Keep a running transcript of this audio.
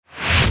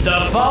The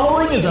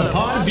following is a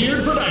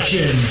Podbeard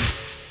production.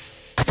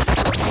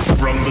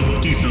 From the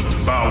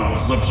deepest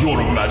bowels of your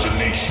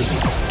imagination.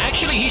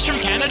 Actually, he's from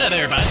Canada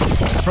there, bud.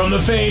 From the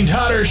famed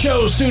Hodder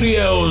Show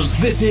Studios,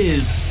 this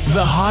is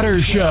The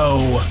Hodder Show.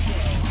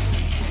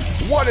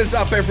 What is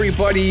up,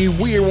 everybody?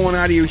 We are One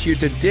Audio here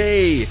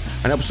today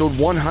on episode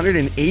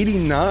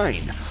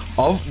 189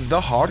 of The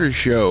Hodder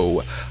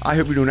Show. I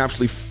hope you're doing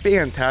absolutely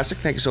fantastic.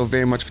 Thank you so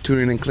very much for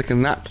tuning in and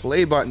clicking that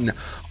play button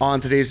on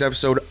today's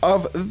episode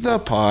of the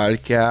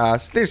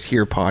podcast. This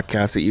here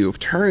podcast that you have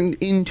turned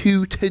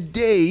into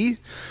today.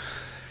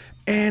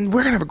 And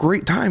we're going to have a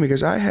great time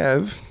because I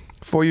have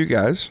for you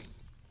guys,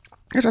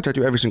 as I try to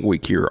do every single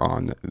week here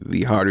on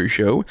The Hodder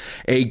Show,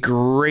 a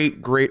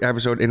great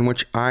episode in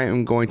which I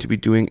am going to be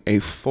doing a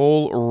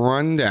full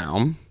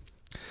rundown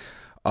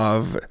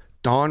of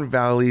Don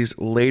Valley's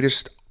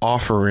latest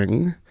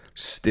offering,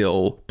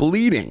 Still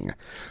Bleeding.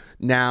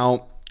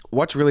 Now,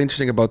 what's really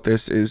interesting about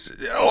this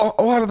is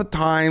a lot of the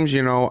times,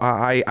 you know,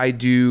 I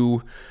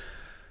do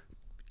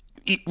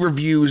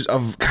reviews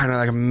of kind of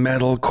like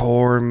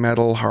metalcore,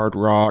 metal, hard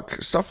rock,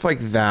 stuff like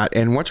that.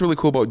 And what's really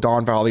cool about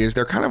Don Valley is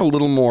they're kind of a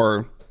little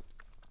more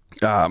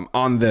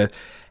on the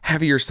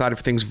heavier side of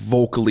things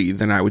vocally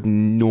than I would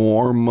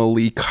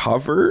normally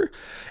cover.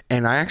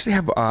 And I actually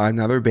have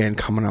another band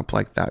coming up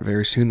like that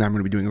very soon that I'm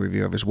going to be doing a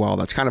review of as well.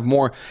 That's kind of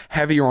more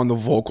heavier on the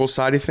vocal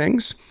side of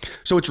things.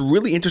 So it's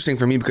really interesting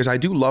for me because I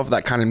do love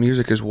that kind of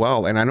music as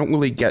well. And I don't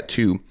really get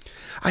to,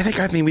 I think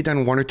I've maybe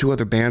done one or two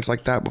other bands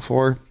like that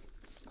before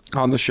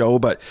on the show,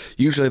 but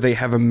usually they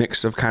have a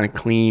mix of kind of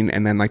clean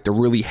and then like the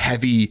really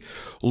heavy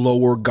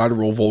lower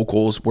guttural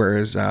vocals.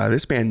 Whereas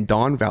this band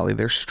Don Valley,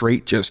 they're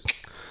straight just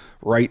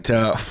right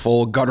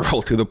full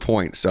guttural to the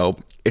point. So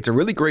it's a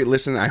really great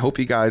listen. I hope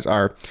you guys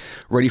are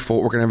ready for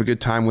it. We're going to have a good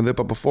time with it.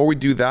 But before we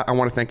do that, I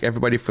want to thank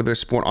everybody for their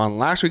support on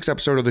last week's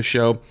episode of the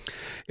show.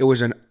 It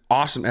was an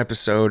awesome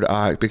episode.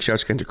 Big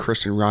shouts again to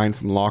Chris and Ryan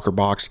from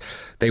Lockerbox.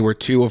 They were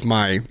two of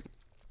my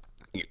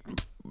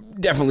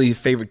definitely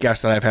favorite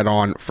guests that I've had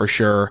on for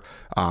sure.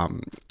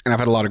 And I've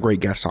had a lot of great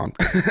guests on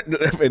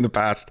in the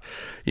past,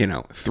 3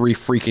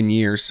 freaking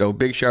years. So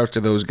big shout out to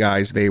those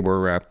guys. They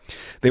were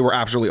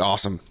absolutely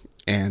awesome.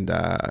 And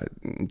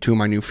two of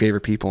my new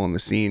favorite people in the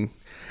scene.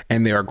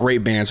 And they are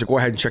great bands, so go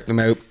ahead and check them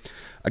out.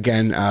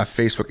 Again,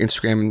 Facebook,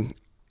 Instagram,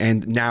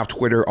 and now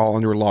Twitter, all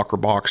under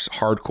Lockerbox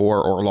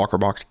Hardcore or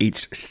Lockerbox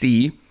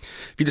HC.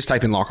 If you just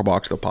type in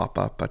Lockerbox, they'll pop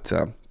up. But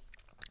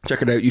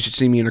check it out. You should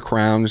see me in the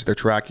Crowns. Their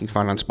track you can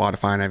find on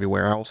Spotify and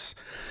everywhere else.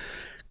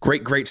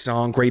 Great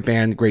song, great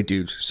band, great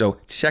dudes. So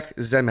check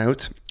them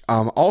out.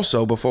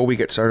 Also, before we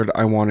get started,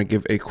 I want to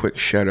give a quick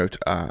shout out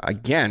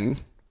again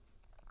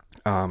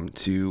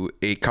to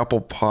a couple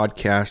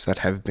podcasts that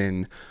have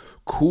been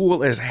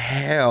cool as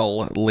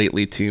hell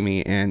lately to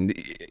me. And,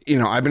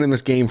 I've been in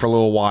this game for a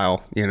little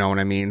while, you know what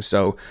I mean?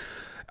 So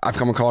I've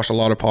come across a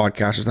lot of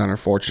podcasters that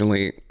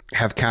unfortunately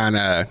have kind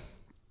of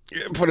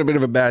put a bit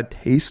of a bad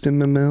taste in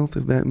my mouth,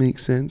 if that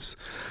makes sense,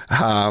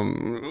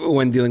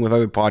 when dealing with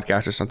other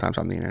podcasters sometimes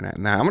on the internet.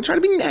 Now, I'm not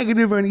trying to be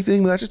negative or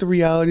anything, but that's just the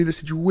reality of the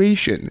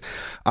situation.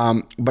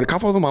 But a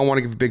couple of them I want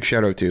to give a big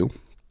shout out to.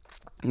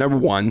 Number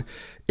one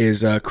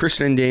is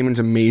Kristen and Damon's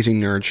Amazing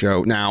Nerd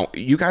Show. Now,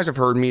 you guys have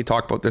heard me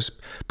talk about this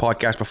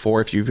podcast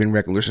before if you've been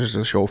regular listeners to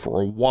the show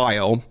for a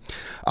while.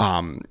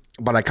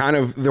 But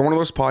they're one of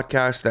those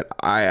podcasts that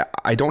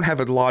I don't have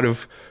a lot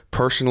of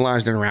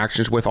personalized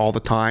interactions with all the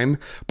time,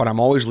 but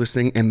I'm always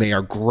listening, and they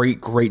are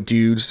great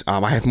dudes.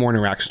 I have more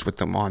interactions with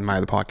them on my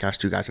other podcast,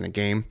 Two Guys in a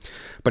Game.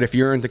 But if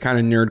you're into kind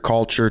of nerd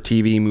culture,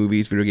 TV,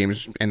 movies, video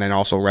games, and then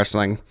also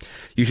wrestling,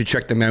 you should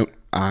check them out.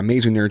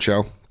 Amazing Nerd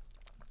Show.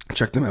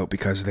 Check them out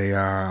because they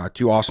are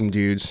two awesome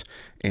dudes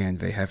and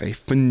they have a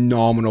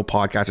phenomenal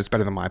podcast. It's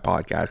better than my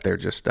podcast. They're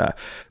just,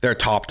 they're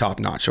top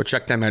notch. So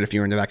check them out if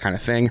you're into that kind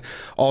of thing.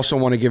 Also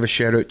want to give a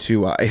shout out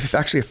to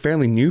actually a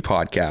fairly new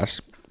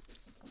podcast,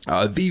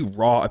 the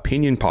Raw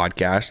Opinion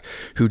Podcast,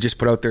 who just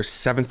put out their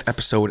 7th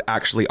episode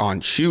actually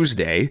on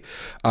Tuesday.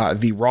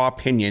 The Raw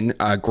Opinion,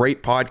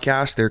 great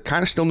podcast. They're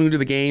kind of still new to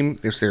the game.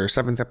 It's their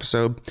 7th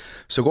episode.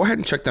 So go ahead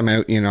and check them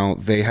out.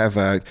 They have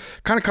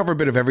kind of cover a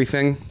bit of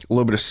everything, a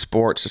little bit of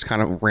sports, just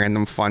kind of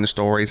random fun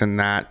stories and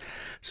that.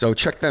 So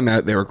check them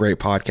out. They're a great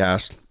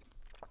podcast.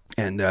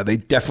 And they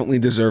definitely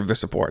deserve the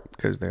support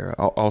because they're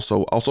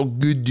also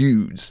good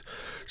dudes.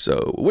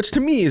 So, which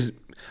to me is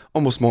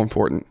almost more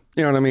important.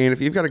 You know what I mean? If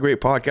you've got a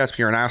great podcast, if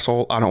you're an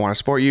asshole, I don't want to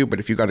support you.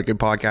 But if you've got a good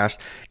podcast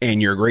and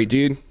you're a great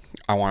dude,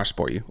 I want to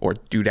support you. Or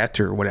dudette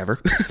or whatever,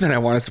 then I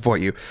want to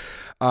support you.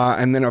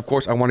 And then, of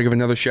course, I want to give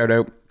another shout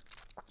out.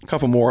 A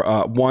couple more.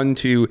 One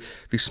to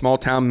the Small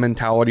Town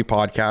Mentality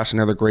Podcast,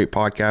 another great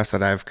podcast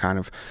that I've kind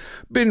of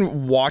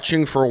been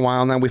watching for a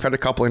while now. We've had a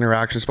couple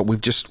interactions, but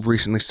we've just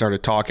recently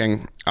started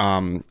talking.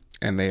 And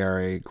they are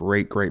a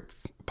great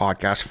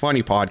podcast,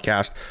 funny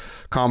podcast,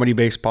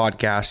 comedy-based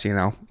podcast,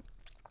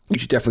 You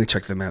should definitely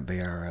check them out.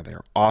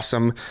 They're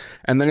awesome.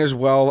 And then as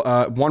well,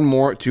 one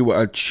more to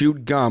a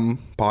Chewed Gum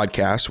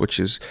podcast, which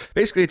is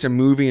basically it's a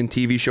movie and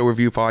TV show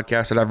review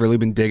podcast that I've really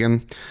been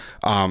digging.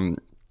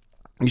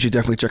 You should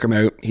definitely check him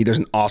out. He does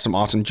an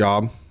awesome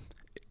job.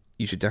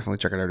 You should definitely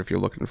check it out if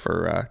you're looking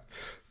for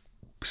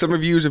some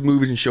reviews of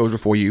movies and shows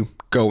before you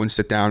go and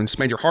sit down and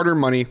spend your hard-earned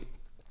money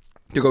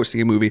to go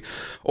see a movie.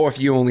 Or if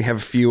you only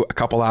have a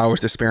couple hours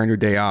to spare on your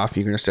day off,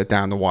 you're going to sit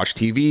down to watch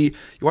TV, you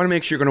want to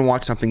make sure you're going to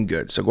watch something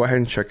good. So go ahead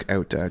and check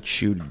out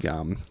Chewed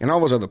Gum and all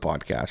those other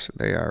podcasts.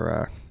 They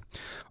are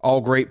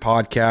all great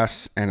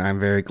podcasts, and I'm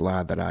very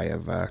glad that I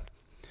have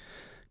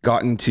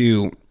gotten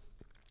to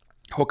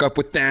hook up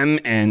with them,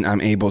 and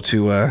I'm able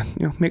to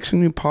make some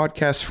new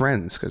podcast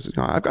friends, because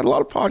I've got a lot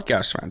of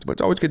podcast friends, but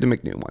it's always good to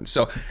make new ones.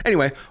 So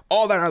anyway,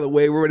 all that out of the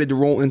way, we're ready to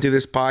roll into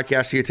this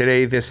podcast here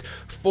today, this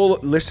full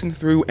listen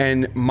through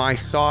and my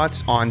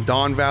thoughts on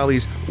Don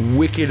Valley's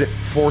wicked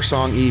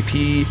 4-song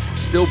EP,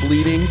 Still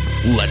Bleeding.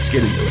 Let's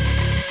get into it.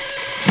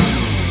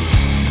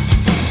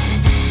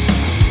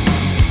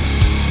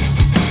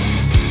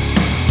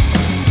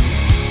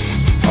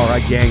 All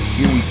right, gang,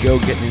 here we go,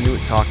 getting into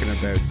it, talking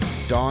about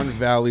Don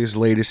Valley's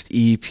latest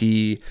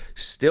EP,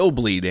 Still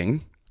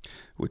Bleeding,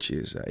 which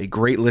is a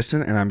great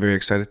listen, and I'm very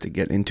excited to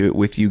get into it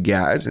with you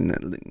guys, and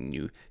then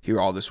you hear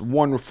all this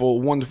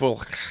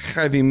wonderful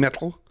heavy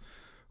metal,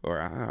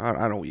 or I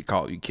don't know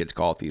what you kids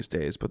call it these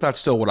days, but that's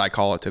still what I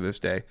call it to this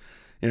day.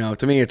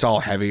 To me, it's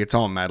all heavy, it's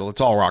all metal,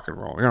 it's all rock and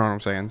roll, you know what I'm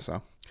saying?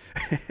 So,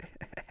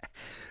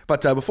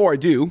 but before I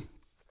do,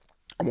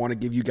 I want to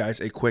give you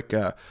guys a quick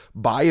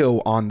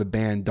bio on the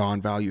band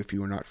Don Valley if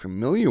you are not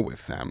familiar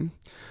with them.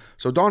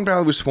 So Don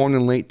Valley was formed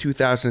in late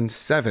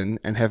 2007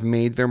 and have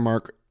made their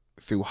mark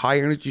through high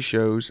energy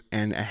shows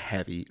and a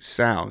heavy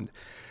sound.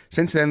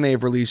 Since then, they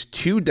have released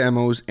 2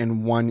 demos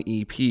and 1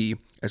 EP,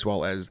 as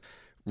well as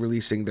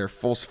releasing their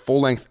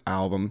full-length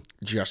album,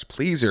 Just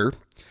Pleaser,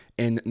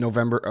 in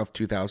November of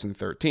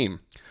 2013.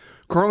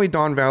 Currently,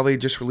 Don Valley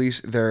just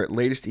released their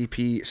latest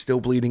EP, Still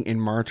Bleeding, in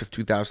March of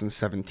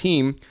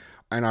 2017,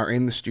 and are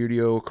in the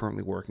studio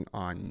currently working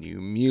on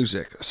new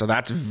music. So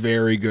that's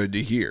very good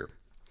to hear.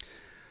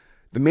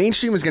 The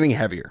mainstream is getting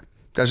heavier.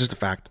 That's just a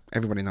fact.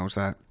 Everybody knows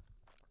that.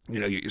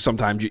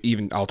 Sometimes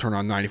I'll turn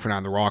on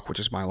 94.9 The Rock, which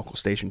is my local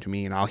station to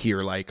me, and I'll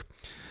hear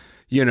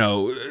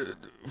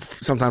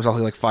sometimes I'll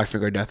hear like Five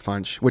Finger Death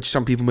Punch, which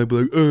some people might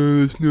be like,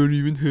 oh, it's not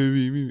even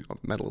heavy,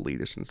 metal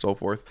elitists and so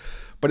forth.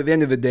 But at the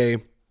end of the day,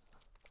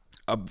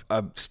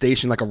 a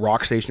station like a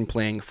rock station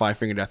playing Five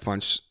Finger Death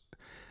Punch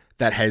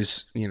that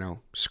has,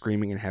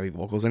 screaming and heavy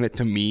vocals in it,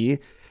 to me,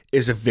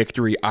 is a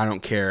victory. I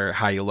don't care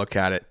how you look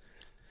at it.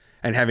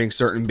 And having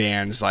certain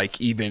bands,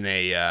 like even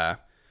I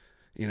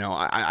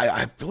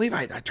believe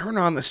I turned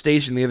on the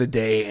station the other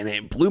day and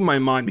it blew my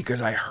mind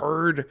because I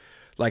heard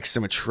like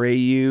some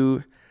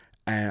Atreyu,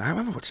 and I don't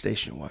remember what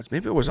station it was.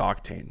 Maybe it was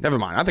Octane. Never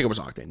mind. I think it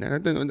was Octane.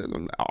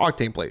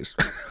 Octane plays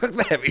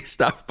heavy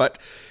stuff, but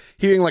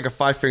hearing like a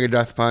Five Finger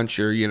Death Punch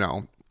or,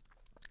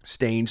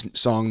 Stain's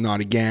song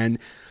Not Again,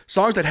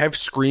 songs that have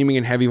screaming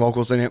and heavy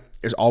vocals in it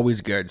is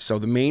always good. So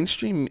the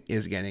mainstream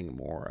is getting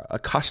more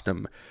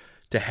accustomed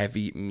to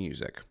heavy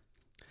music.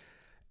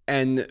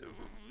 And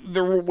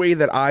the way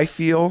that I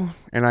feel,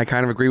 and I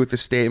kind of agree with the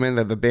statement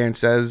that the band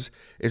says,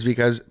 is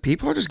because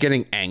people are just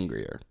getting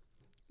angrier.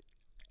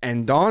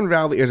 And Don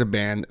Valley is a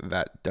band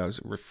that does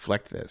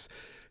reflect this.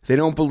 They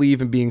don't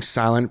believe in being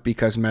silent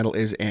because metal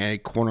is a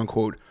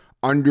quote-unquote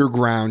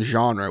underground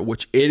genre,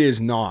 which it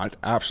is not.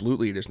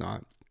 Absolutely it is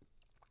not.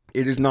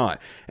 It is not.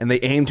 And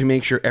they aim to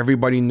make sure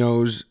everybody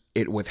knows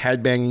it with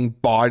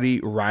headbanging,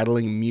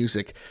 body-rattling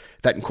music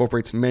that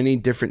incorporates many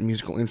different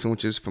musical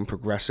influences from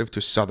progressive to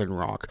southern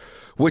rock,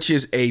 which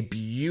is a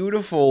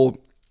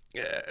beautiful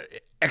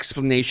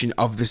explanation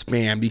of this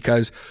band,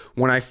 because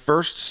when I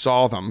first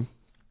saw them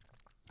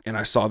and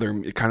I saw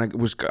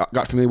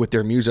got familiar with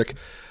their music,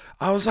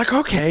 I was like,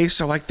 okay,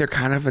 so like they're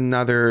kind of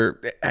another,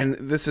 and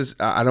this is,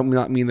 I don't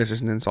not mean this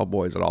as an insult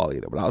boys at all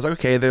either, but I was like,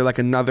 okay, they're like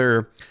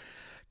another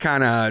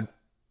kind of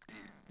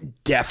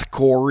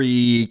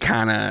deathcore-y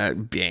kind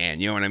of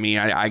band, you know what I mean?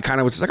 I kind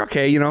of was like,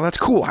 okay, that's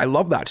cool. I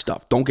love that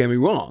stuff. Don't get me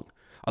wrong.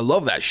 I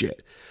love that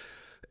shit.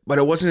 But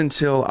it wasn't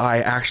until I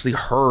actually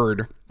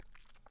heard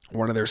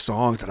one of their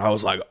songs that I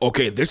was like,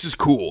 okay, this is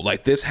cool.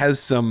 Like, this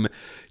has some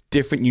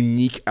different,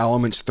 unique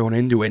elements thrown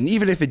into it. And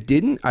even if it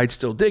didn't, I'd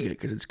still dig it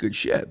because it's good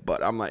shit.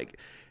 But I'm like,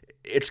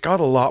 it's got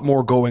a lot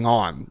more going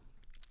on.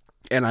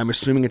 And I'm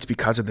assuming it's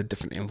because of the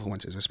different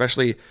influences,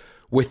 especially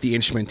with the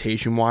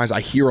instrumentation wise.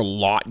 I hear a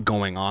lot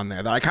going on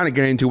there that I kind of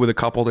get into with a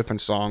couple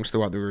different songs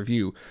throughout the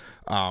review.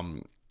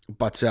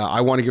 But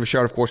I want to give a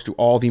shout, of course, to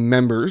all the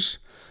members.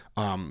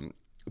 Of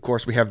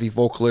course, we have the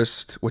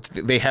vocalist, which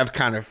they have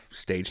kind of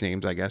stage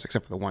names, I guess,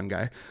 except for the one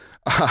guy.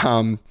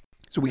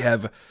 So we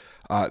have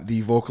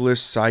the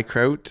vocalist, Cy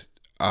Kraut.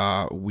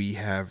 We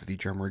have the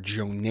drummer,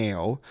 Joe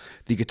Nail.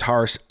 The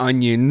guitarist,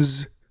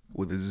 Onions,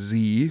 with a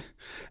Z.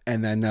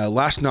 And then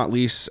last not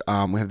least,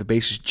 we have the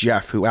bassist,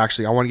 Jeff, who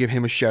actually, I want to give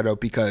him a shout out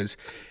because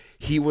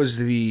he was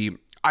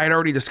I had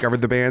already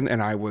discovered the band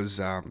and I was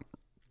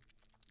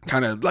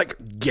kind of like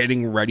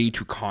getting ready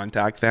to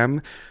contact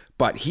them.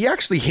 But he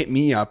actually hit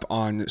me up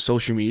on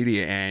social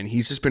media, and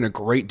he's just been a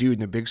great dude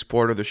and a big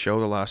supporter of the show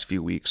the last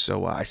few weeks.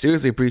 So I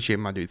seriously appreciate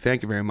my dude.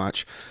 Thank you very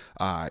much.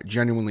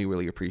 Genuinely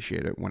really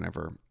appreciate it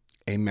whenever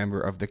a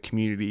member of the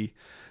community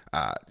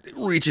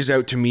reaches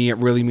out to me. It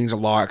really means a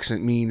lot, because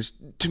it means,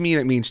 to me,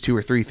 that means 2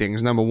 or 3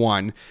 things. Number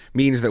one,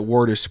 means that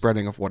word is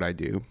spreading of what I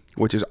do,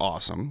 which is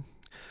awesome.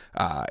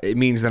 It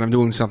means that I'm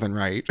doing something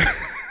right.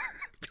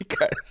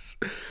 Because,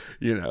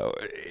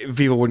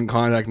 people wouldn't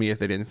contact me if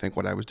they didn't think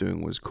what I was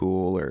doing was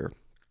cool, or,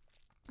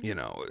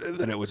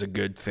 that it was a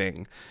good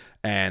thing.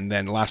 And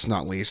then last but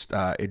not least,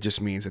 it just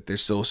means that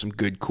there's still some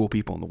good, cool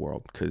people in the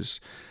world,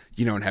 because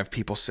you don't have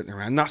people sitting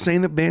around. Not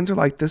saying that bands are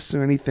like this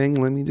or anything.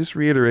 Let me just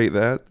reiterate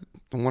that.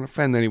 Don't want to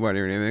offend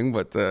anybody or anything,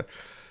 but,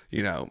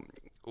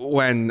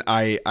 when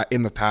I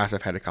in the past,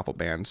 I've had a couple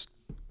bands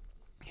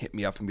hit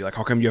me up and be like,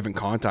 how come you haven't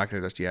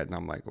contacted us yet? And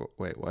I'm like,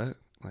 wait, what?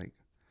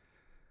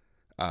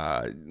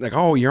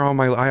 Oh, you're on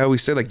my, I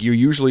always say, like, you're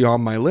usually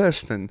on my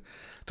list. And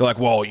they're like,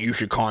 well, you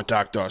should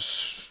contact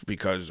us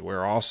because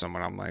we're awesome.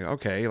 And I'm like,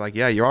 okay, like,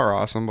 yeah, you are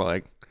awesome, but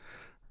like,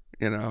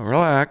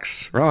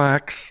 relax.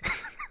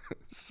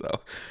 So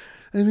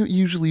I don't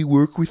usually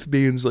work with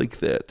bands like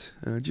that.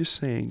 Just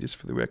saying, just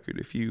for the record,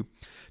 if you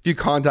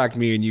contact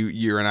me and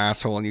you're an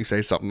asshole and you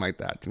say something like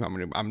that,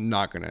 I'm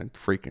not going to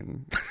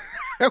freaking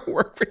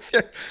work with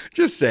you.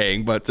 Just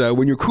saying. But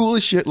when you're cool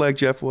as shit like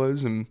Jeff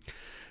was, and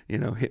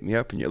hit me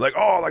up and you're like,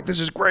 oh, like, this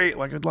is great.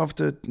 Like, I'd love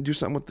to do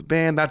something with the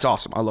band. That's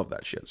awesome. I love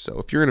that shit. So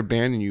if you're in a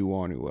band and you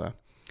want to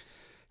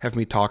have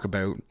me talk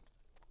about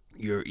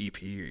your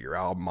EP or your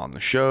album on the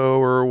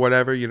show or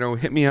whatever,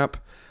 hit me up.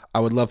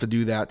 I would love to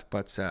do that.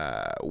 But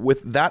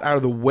with that out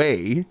of the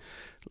way,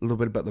 a little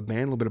bit about the band,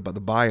 a little bit about the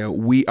bio,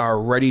 we are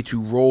ready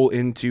to roll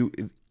into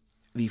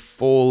the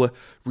full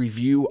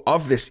review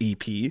of this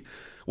EP,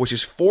 which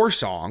is 4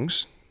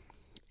 songs,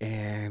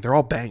 and they're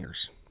all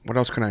bangers. What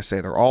else can I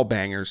say? They're all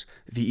bangers.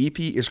 The EP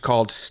is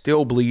called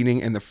Still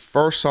Bleeding, and the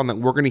first song that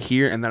we're going to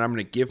hear, and then I'm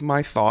going to give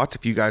my thoughts.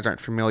 If you guys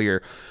aren't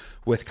familiar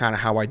with kind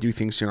of how I do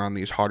things here on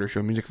these Harder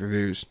Show music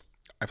reviews,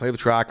 I play the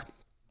track,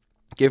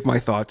 give my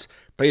thoughts,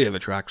 play the other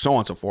track, so on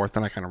and so forth,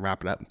 then I kind of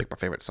wrap it up and pick my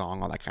favorite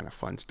song, all that kind of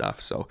fun stuff.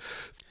 So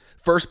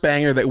first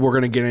banger that we're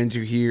going to get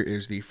into here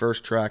is the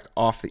first track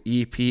off the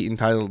EP,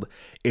 entitled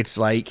It's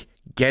Like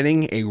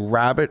Getting a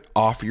Rabbit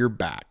Off Your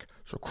Back.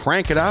 So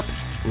crank it up,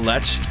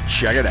 let's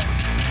check it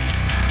out.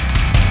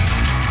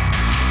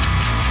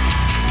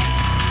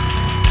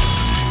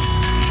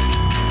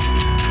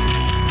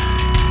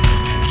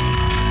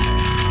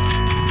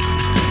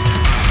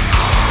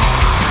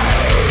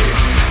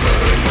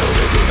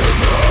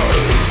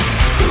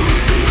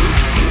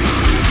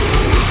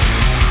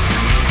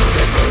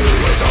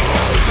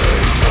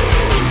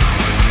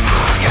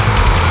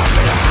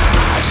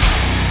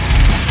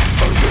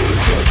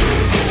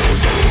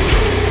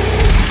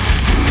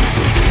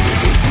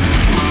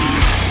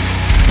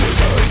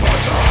 There's a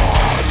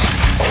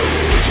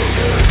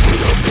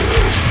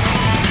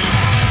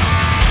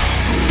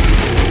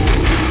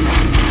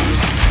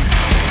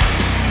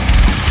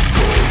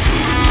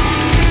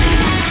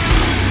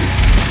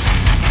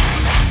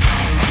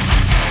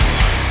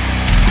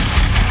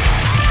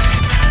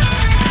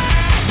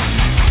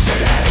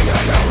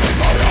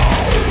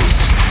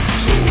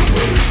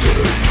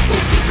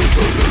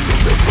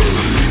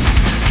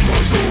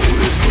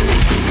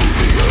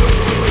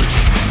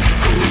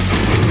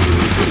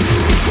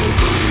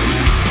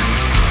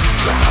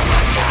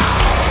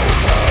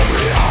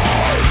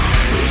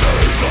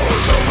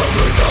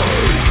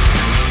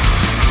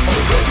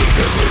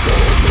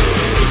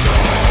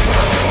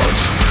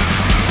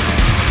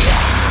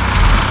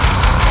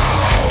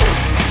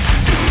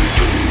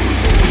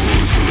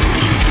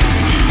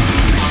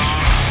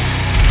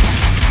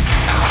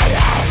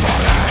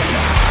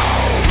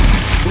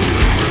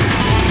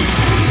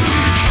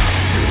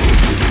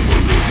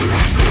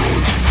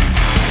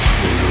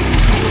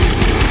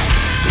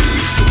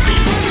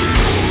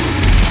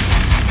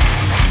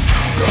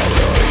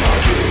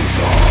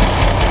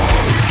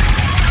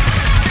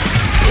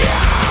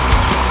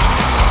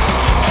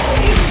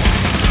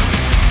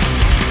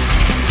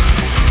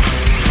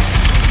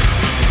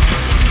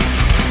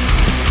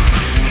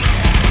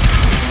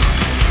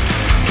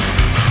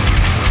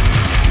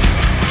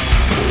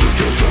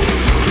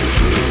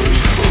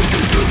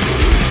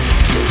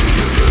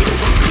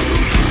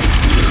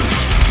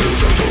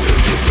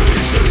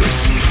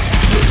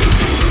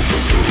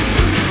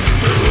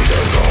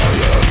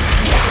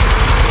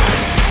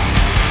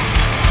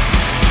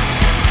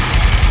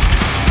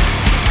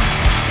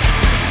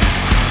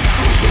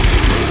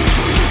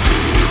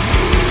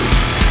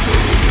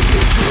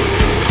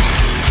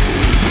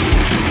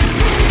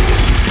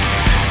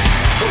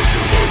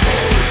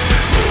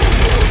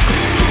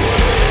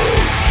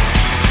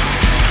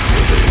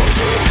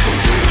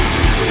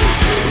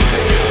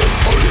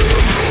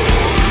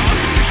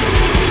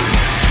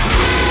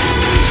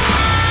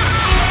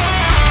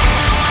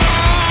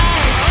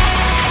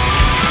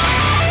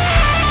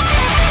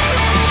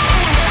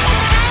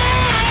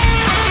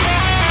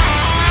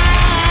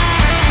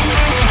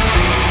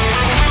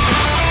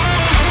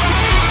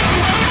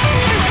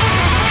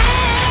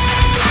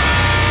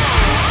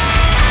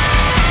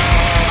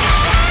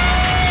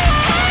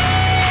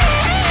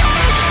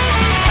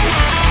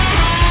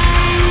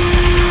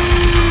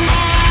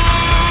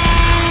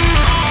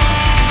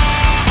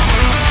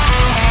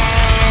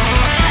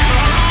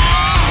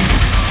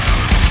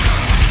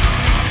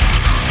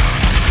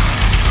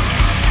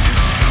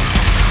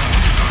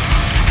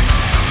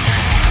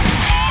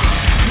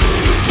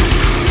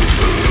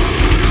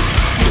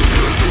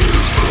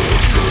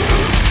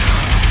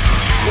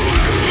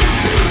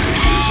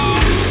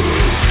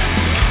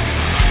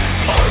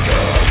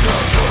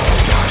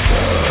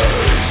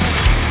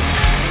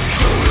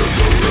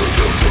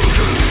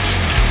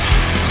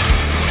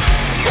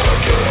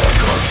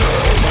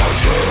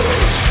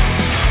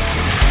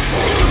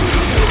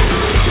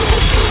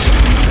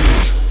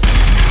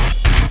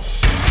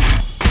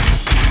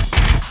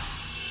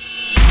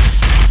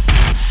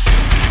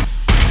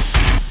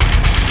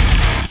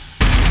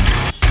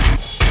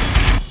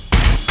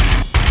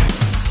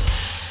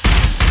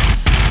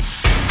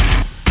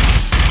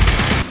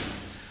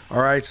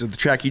right, so the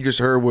track you just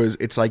heard was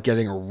It's Like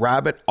Getting a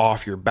Rabbit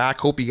Off Your Back.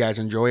 Hope you guys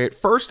enjoy it.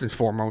 First and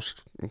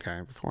foremost,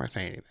 okay, before I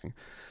say anything,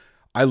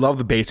 I love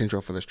the bass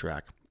intro for this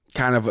track.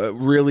 Kind of a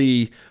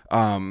really,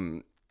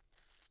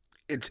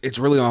 it's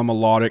really on a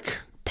melodic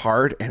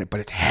part, but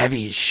it's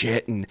heavy as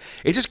shit, and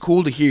it's just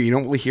cool to hear. You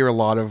don't really hear a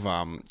lot of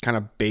kind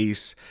of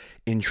bass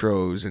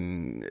intros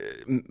and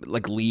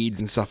like leads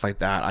and stuff like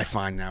that, I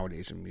find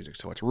nowadays in music.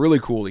 So it's really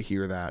cool to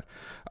hear that.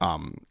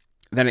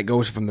 Then it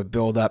goes from the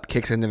build up,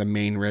 kicks into the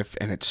main riff,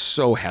 and it's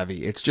so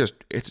heavy. It's just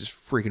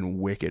freaking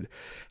wicked.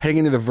 Heading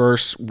into the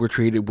verse, we're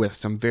treated with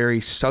some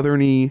very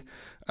southerny,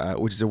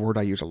 which is a word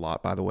I use a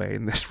lot, by the way,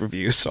 in this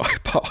review, so I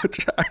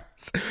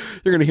apologize.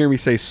 You're going to hear me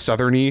say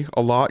southerny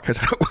a lot because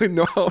I don't really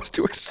know how else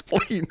to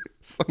explain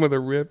some of the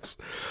riffs.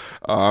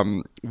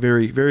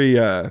 Very, very,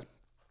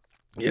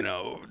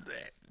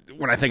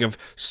 when I think of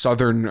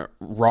southern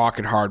rock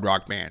and hard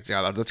rock bands,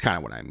 yeah, that's kind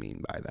of what I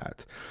mean by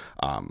that.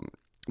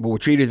 But we're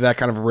treated to that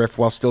kind of a riff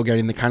while still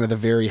getting the kind of the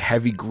very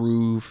heavy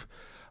groove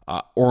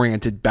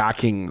oriented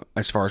backing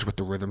as far as with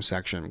the rhythm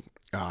section.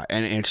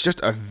 And it's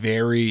just a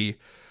very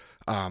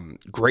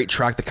great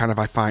track that kind of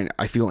I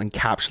feel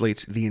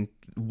encapsulates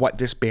what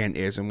this band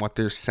is and what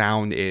their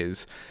sound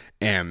is.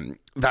 And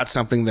that's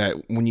something that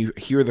when you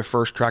hear the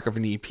first track of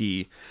an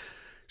EP,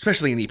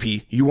 especially an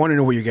EP, you want to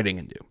know what you're getting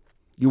into.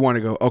 You want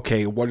to go,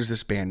 okay, what does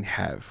this band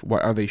have?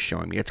 What are they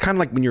showing me? It's kind of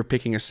like when you're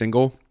picking a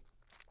single.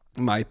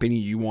 In my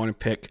opinion, you want to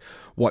pick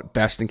what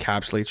best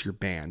encapsulates your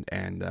band.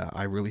 And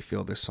I really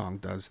feel this song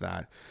does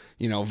that.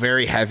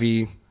 Very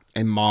heavy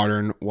and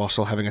modern while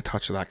still having a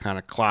touch of that kind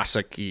of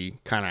classic-y,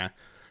 kind of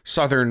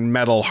southern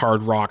metal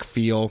hard rock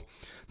feel.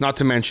 Not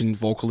to mention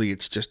vocally,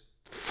 it's just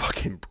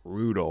fucking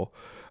brutal.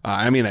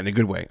 I mean that in a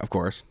good way, of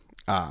course.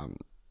 And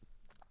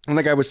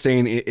like I was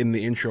saying in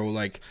the intro,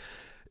 like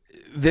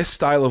this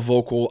style of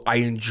vocal, I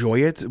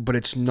enjoy it, but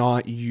it's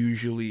not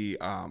usually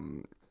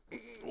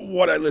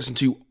what I listen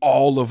to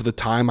all of the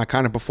time. I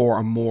kind of prefer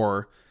a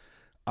more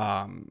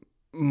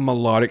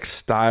melodic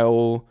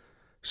style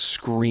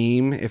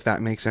scream, if that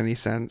makes any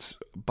sense.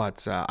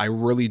 But I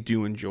really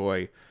do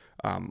enjoy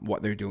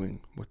what they're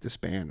doing with this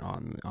band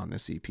on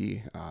this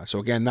EP. So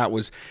again,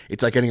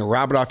 It's Like Getting a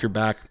Rabbit Off Your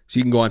Back. So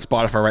you can go on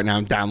Spotify right now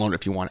and download it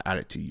if you want to add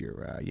it to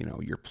your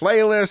your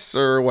playlists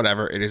or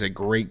whatever. It is a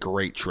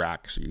great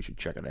track, so you should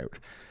check it out.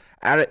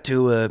 Add it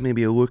to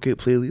maybe a workout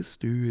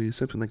playlist or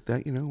something like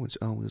that. It's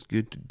always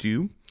good to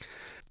do.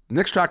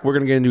 Next track we're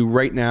going to get into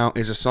right now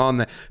is a song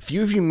that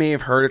few of you may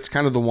have heard. It's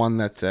kind of the one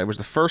that was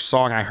the first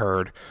song I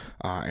heard,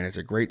 and it's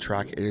a great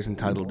track. It is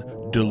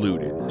entitled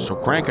Deluded. So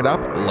crank it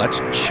up. Let's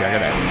check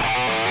it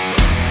out.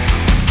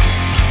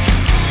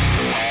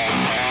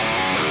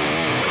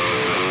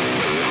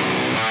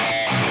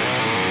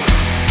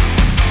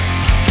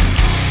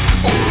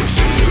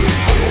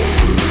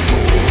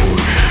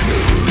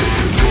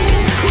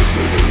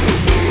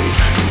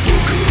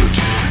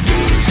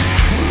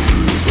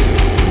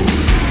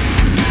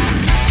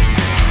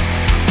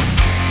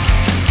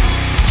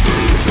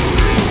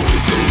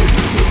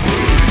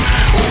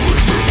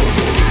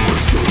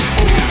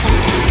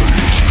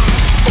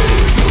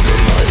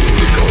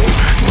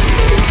 Go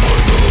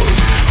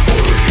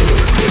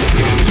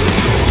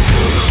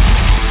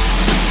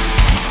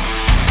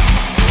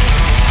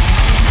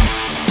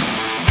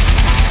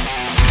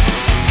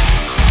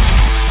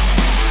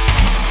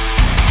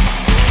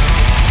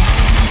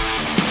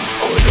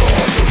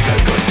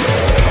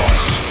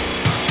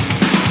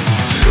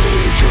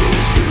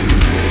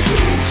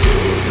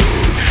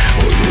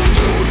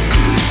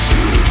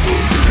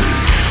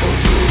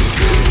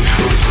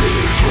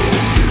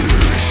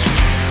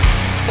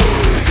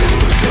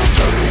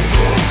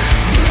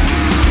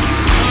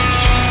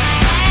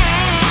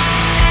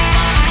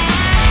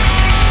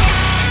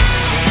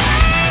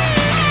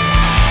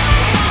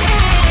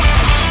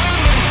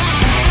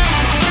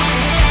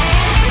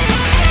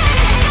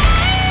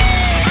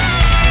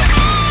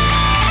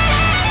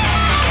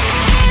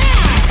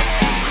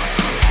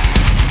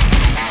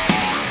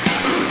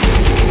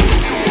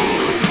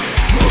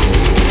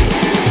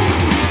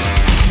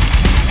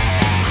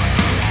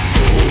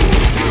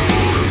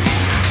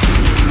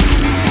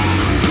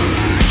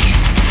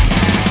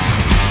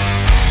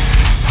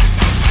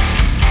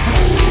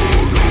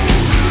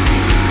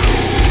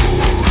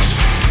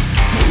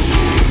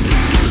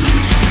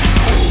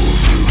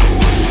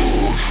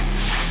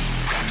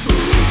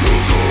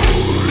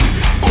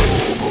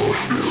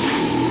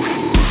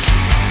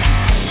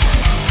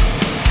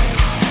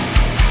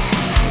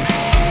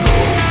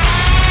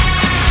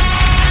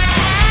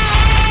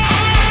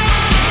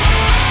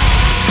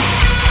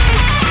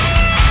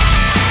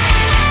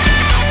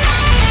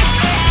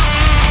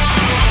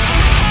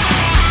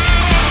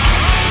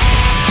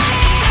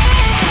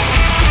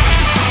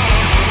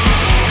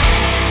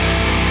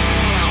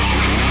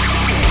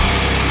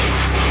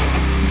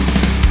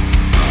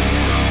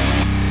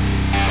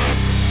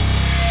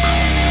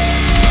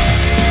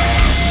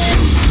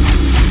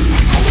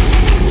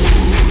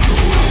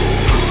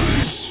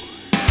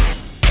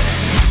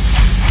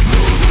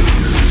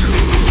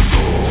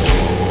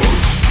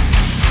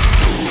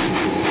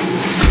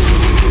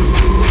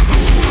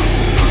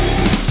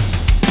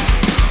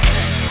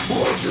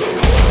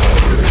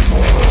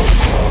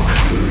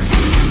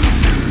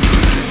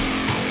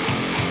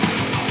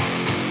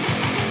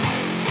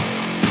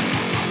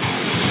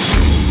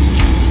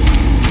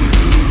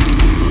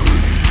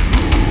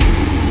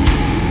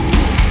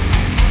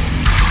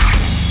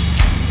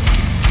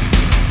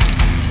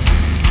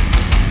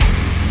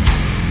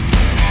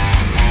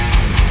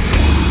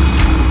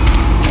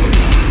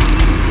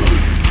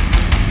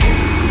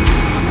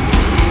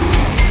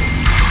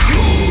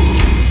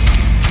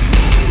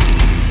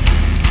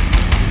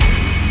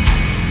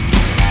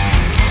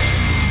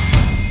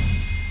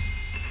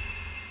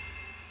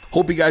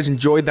Hope you guys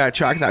enjoyed that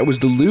track. That was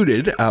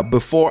Deluded.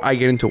 Before I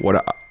get into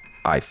what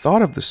I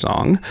thought of the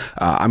song,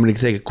 I'm going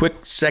to take a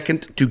quick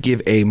second to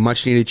give a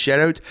much needed shout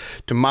out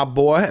to my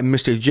boy,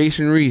 Mr.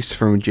 Jason Reese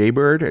from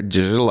Jaybird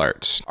Digital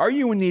Arts. Are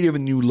you in need of a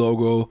new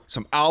logo,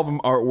 some album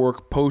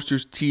artwork,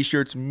 posters,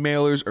 t-shirts,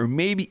 mailers, or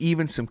maybe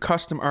even some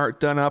custom art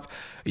done up?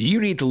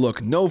 You need to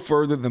look no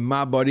further than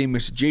my buddy,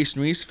 Mr.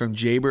 Jason Reese from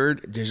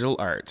Jaybird Digital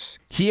Arts.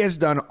 He has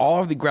done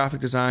all of the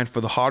graphic design for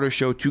The Hotter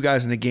Show, Two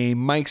Guys in a Game,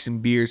 Mics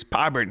and Beers,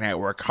 Pirate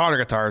Network, Hotter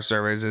Guitar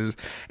Services,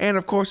 and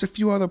of course a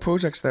few other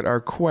projects that are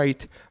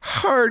quite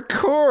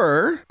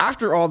hardcore.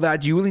 After all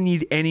that, do you really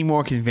need any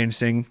more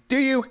convincing? Do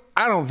you?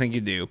 I don't think you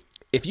do.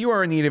 If you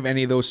are in need of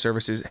any of those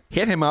services,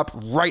 hit him up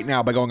right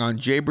now by going on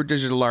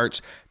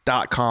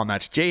jaybird.digitalarts.com.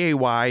 That's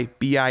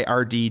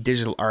JAYBIRD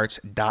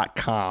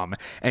digitalarts.com.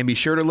 And be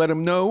sure to let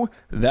him know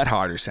that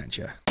Harder sent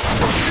you.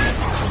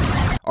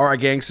 All right,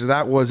 gang, so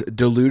that was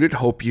Deluded.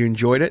 Hope you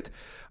enjoyed it.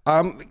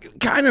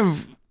 Kind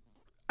of,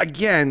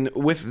 again,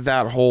 with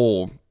that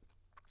whole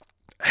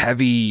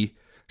heavy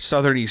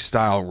Southerny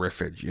style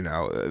riffage, you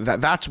know,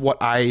 that's what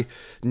I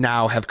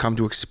now have come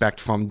to expect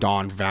from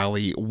Don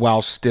Valley,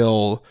 while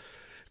still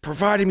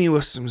providing me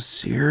with some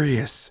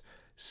serious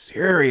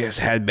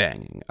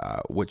headbanging,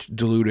 which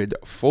Deluded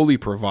fully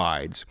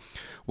provides,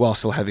 while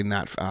still having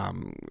that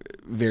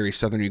very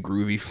Southerny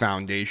groovy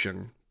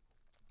foundation,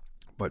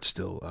 but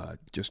still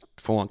just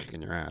full on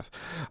kicking your ass.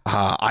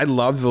 I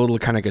love the little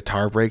kind of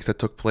guitar breaks that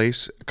took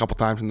place a couple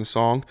times in the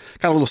song,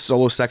 kind of little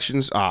solo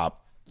sections.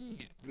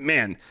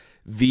 Man,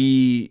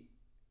 the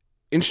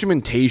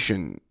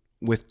instrumentation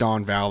with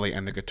Don Valley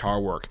and the guitar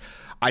work,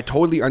 I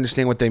totally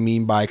understand what they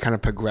mean by kind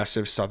of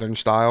progressive Southern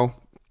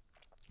style,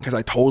 because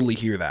I totally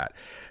hear that.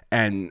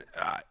 And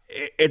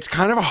it's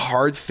kind of a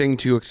hard thing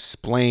to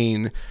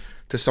explain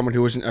to someone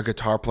who isn't a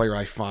guitar player,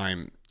 I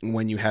find,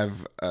 when you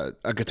have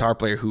a guitar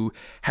player who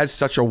has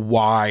such a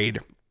wide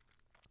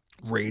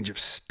range of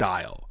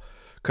style.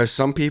 Because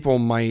some people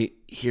might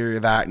hear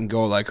that and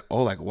go like,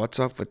 oh, like what's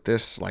up with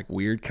this like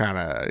weird kind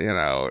of, you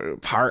know,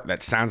 part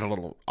that sounds a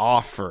little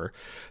off for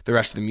the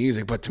rest of the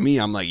music. But to me,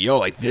 I'm like, yo,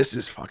 like this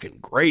is fucking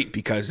great,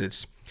 because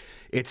it's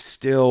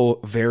still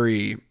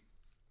very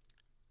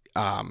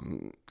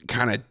kind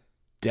of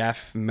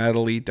death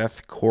metal-y,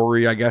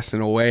 deathcore-y, I guess, in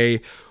a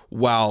way,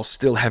 while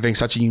still having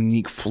such a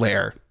unique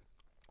flair,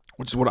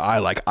 which is what I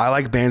like. I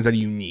like bands that are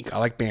unique. I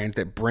like bands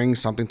that bring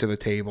something to the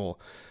table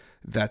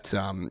that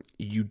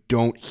you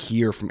don't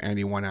hear from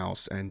anyone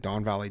else, and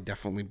Don Valley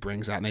definitely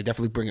brings that, and they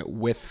definitely bring it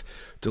with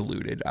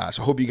Deluded.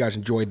 So I hope you guys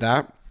enjoyed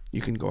that. You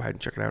can go ahead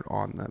and check it out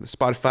on the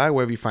Spotify,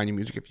 wherever you find your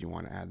music, if you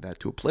want to add that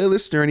to a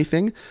playlist or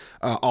anything.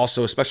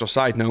 Also, a special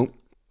side note,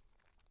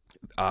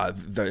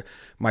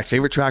 my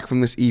favorite track from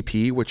this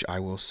EP, which I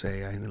will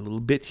say in a little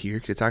bit here,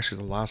 because it's actually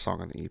the last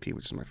song on the EP,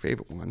 which is my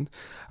favorite one.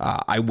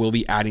 I will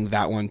be adding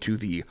that one to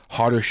the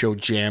Harder Show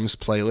Jams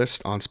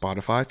playlist on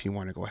Spotify. If you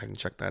want to go ahead and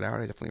check that out,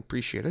 I definitely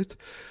appreciate it.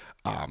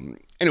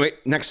 Anyway,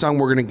 next song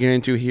we're going to get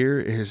into here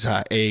is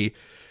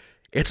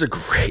it's a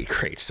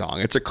great song.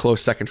 It's a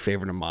close second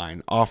favorite of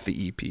mine off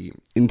the EP,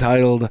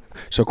 entitled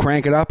So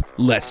Crank It Up,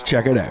 Let's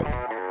Check It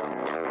Out.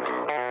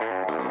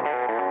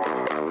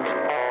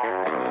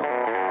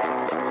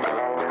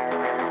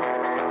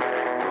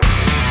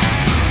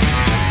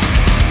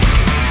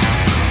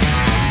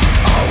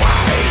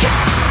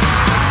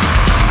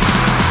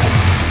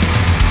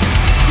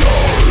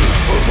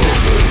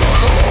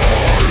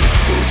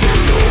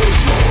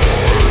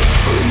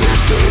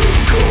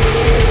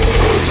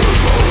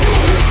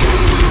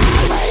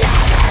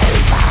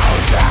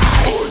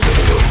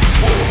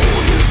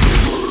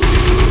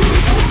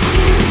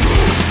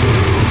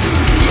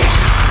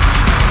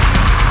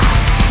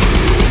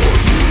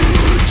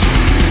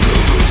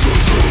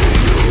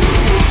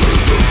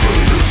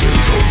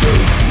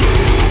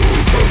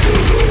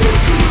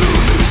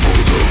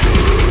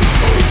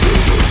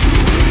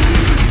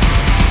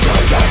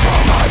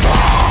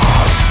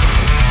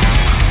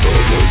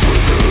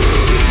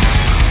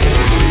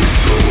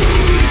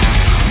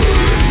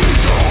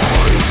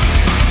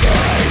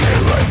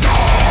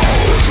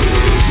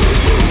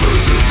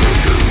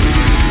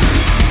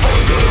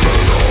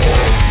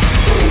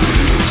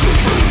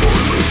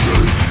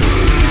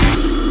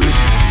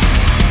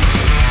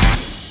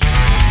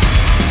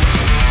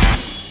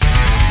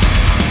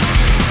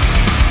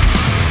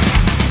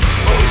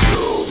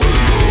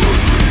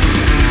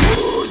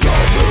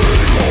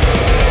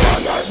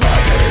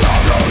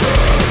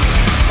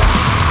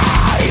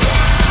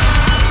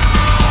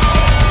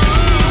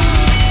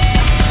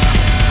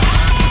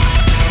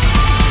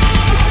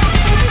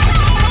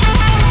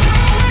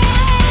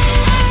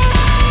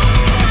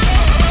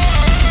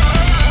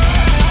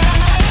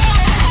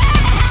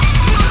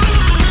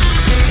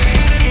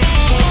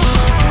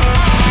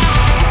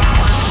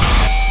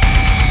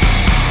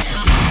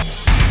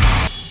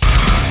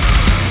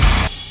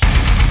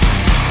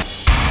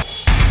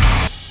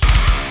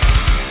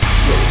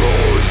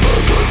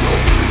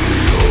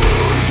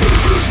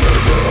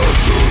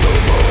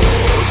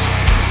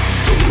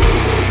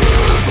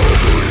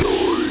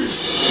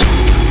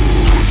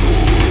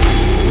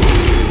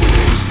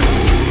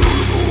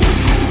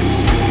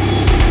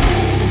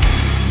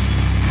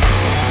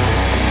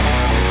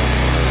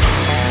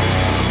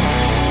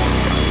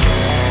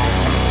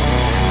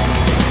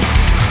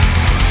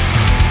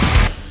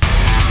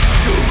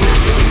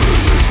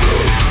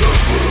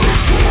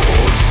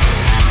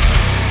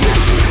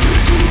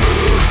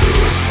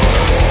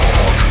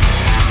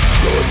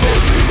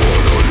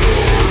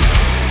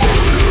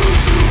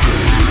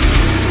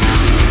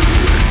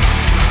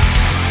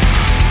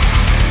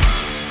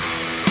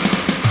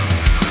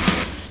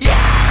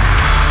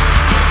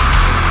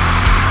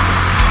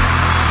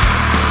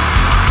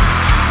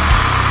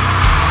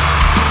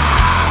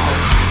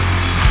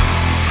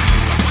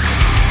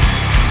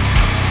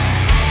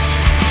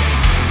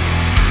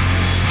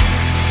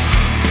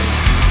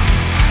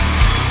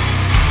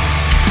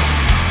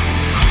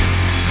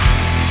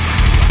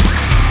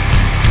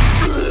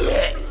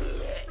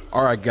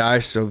 right,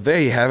 guys, so there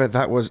you have it.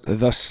 That was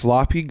The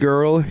Sloppy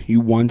Girl You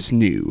Once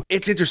Knew.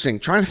 It's interesting,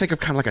 trying to think of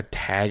kind of like a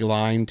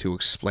tagline to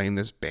explain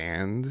this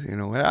band. You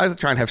know, I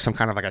try and have some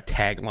kind of like a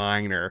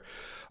tagline or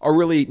a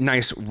really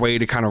nice way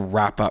to kind of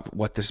wrap up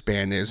what this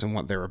band is and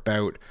what they're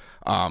about.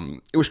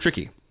 It was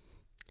tricky,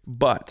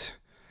 but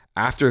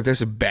after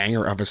this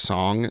banger of a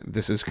song,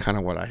 this is kind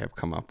of what I have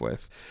come up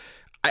with.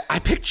 I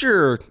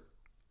picture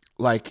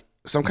like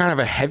some kind of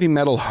a heavy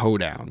metal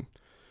hoedown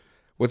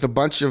with a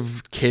bunch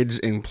of kids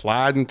in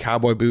plaid and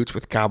cowboy boots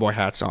with cowboy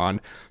hats on,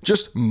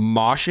 just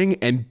moshing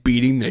and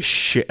beating the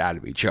shit out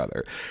of each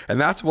other. And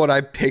that's what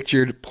I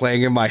pictured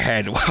playing in my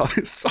head while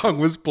this song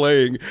was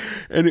playing.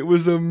 And it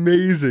was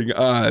amazing.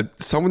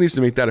 Someone needs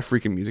to make that a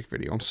freaking music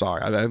video. I'm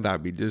sorry.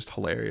 That'd be just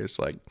hilarious.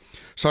 Like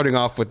starting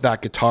off with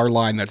that guitar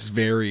line that's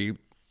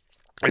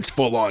it's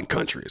full on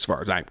country as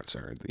far as I'm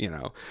concerned. You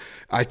know,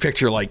 I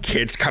picture like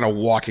kids kind of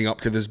walking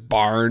up to this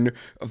barn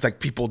of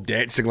like people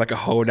dancing like a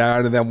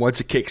hoedown. And then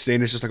once it kicks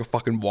in, it's just like a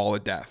fucking wall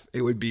of death.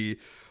 It'd be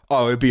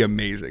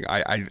amazing.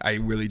 I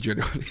really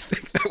genuinely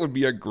think that would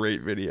be a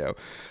great video.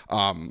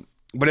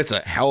 But it's a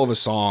hell of a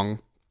song,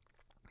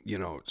 you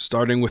know,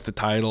 starting with the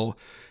title,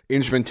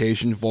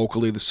 instrumentation,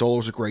 vocally, the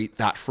solos are great.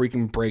 That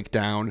freaking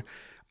breakdown.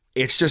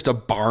 It's just a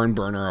barn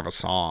burner of a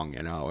song,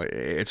 you know.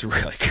 It's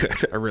really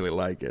good. I really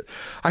like it.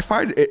 I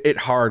find it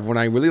hard when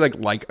I really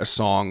like a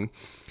song.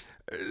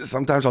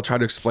 Sometimes I'll try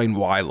to explain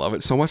why I love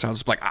it so much. I'll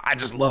just be like, I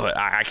just love it.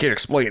 I can't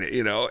explain it,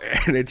 you know.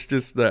 And it's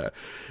just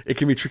it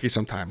can be tricky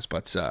sometimes.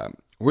 But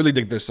really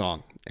dig this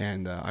song,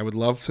 and I would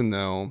love to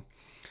know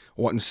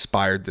what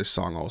inspired this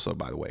song. Also,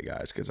 by the way,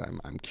 guys, because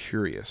I'm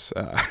curious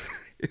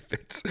if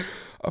it's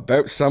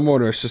about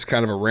someone or it's just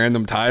kind of a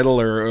random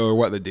title or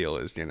what the deal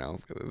is. You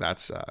know,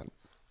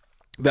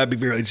 that'd be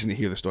very interesting to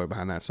hear the story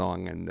behind that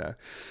song. And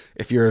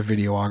if you're a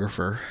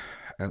videographer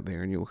out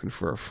there and you're looking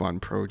for a fun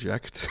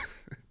project,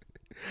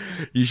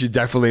 you should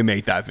definitely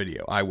make that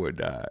video. I would,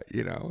 I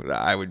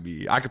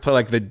could play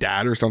like the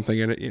dad or something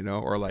in it, you know,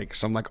 or like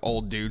some like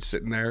old dude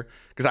sitting there.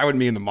 Because I wouldn't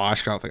be in the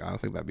mosh. I don't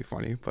think that'd be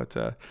funny. But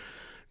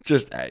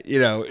you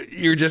know,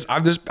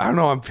 I don't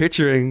know. I'm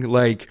picturing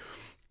like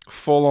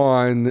full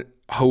on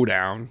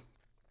hoedown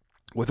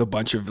with a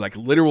bunch of like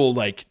literal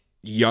like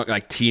young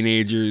like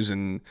teenagers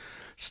and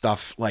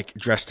stuff, like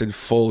dressed in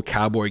full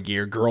cowboy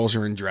gear. Girls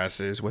are in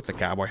dresses with the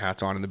cowboy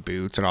hats on and the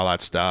boots and all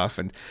that stuff.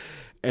 And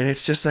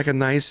it's just like a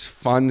nice,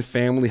 fun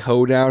family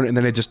hoedown. And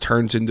then it just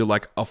turns into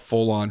like a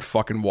full on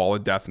fucking wall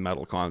of death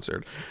metal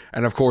concert.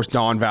 And of course,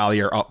 Don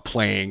Valley are up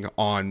playing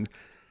on,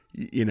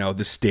 you know,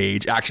 the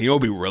stage. Actually, it'll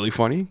be really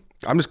funny.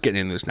 I'm just getting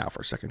into this now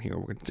for a second here.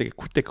 We're going to take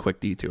a quick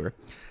detour.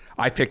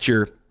 I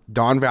picture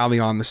Don Valley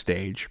on the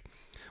stage.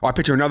 Oh, I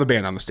picture another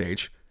band on the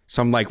stage.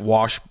 Some like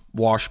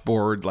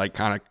washboard, like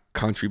kind of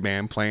country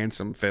band playing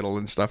some fiddle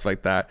and stuff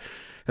like that.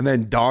 And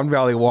then Don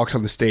Valley walks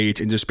on the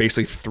stage and just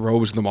basically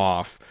throws them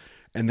off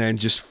and then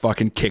just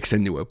fucking kicks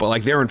into it. But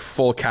like they're in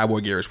full cowboy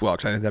gear as well,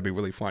 because I think that'd be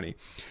really funny.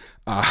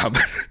 I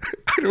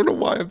don't know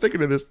why I'm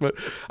thinking of this, but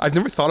I've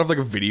never thought of like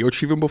a video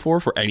treatment before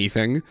for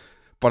anything,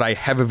 but I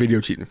have a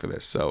video treatment for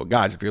this. So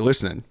guys, if you're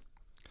listening,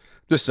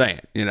 just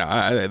saying, you know,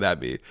 that'd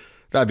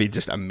be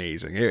just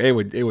amazing. It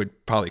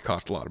would probably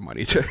cost a lot of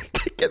money to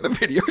get the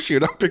video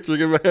shoot. I'm picturing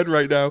it in my head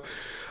right now.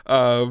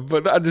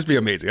 But that'd just be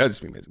amazing.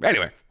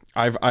 Anyway,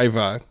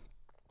 I've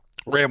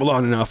rambled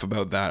on enough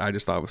about that. I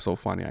just thought it was so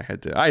funny. I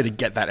had to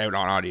get that out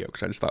on audio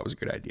because I just thought it was a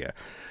good idea.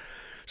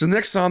 So the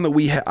next song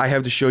that I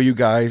have to show you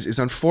guys is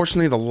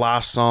unfortunately the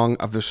last song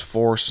of this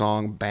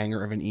 4-song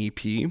banger of an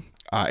EP.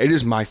 It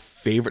is my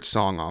favorite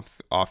song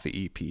off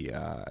the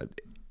EP.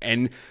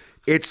 And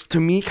it's, to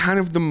me, kind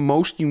of the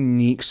most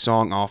unique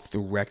song off the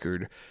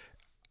record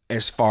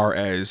as far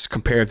as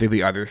compared to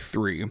the other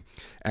 3.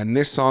 And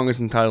this song is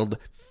entitled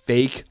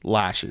Fake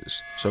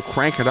Lashes. So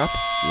crank it up.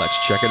 Let's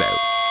check it out.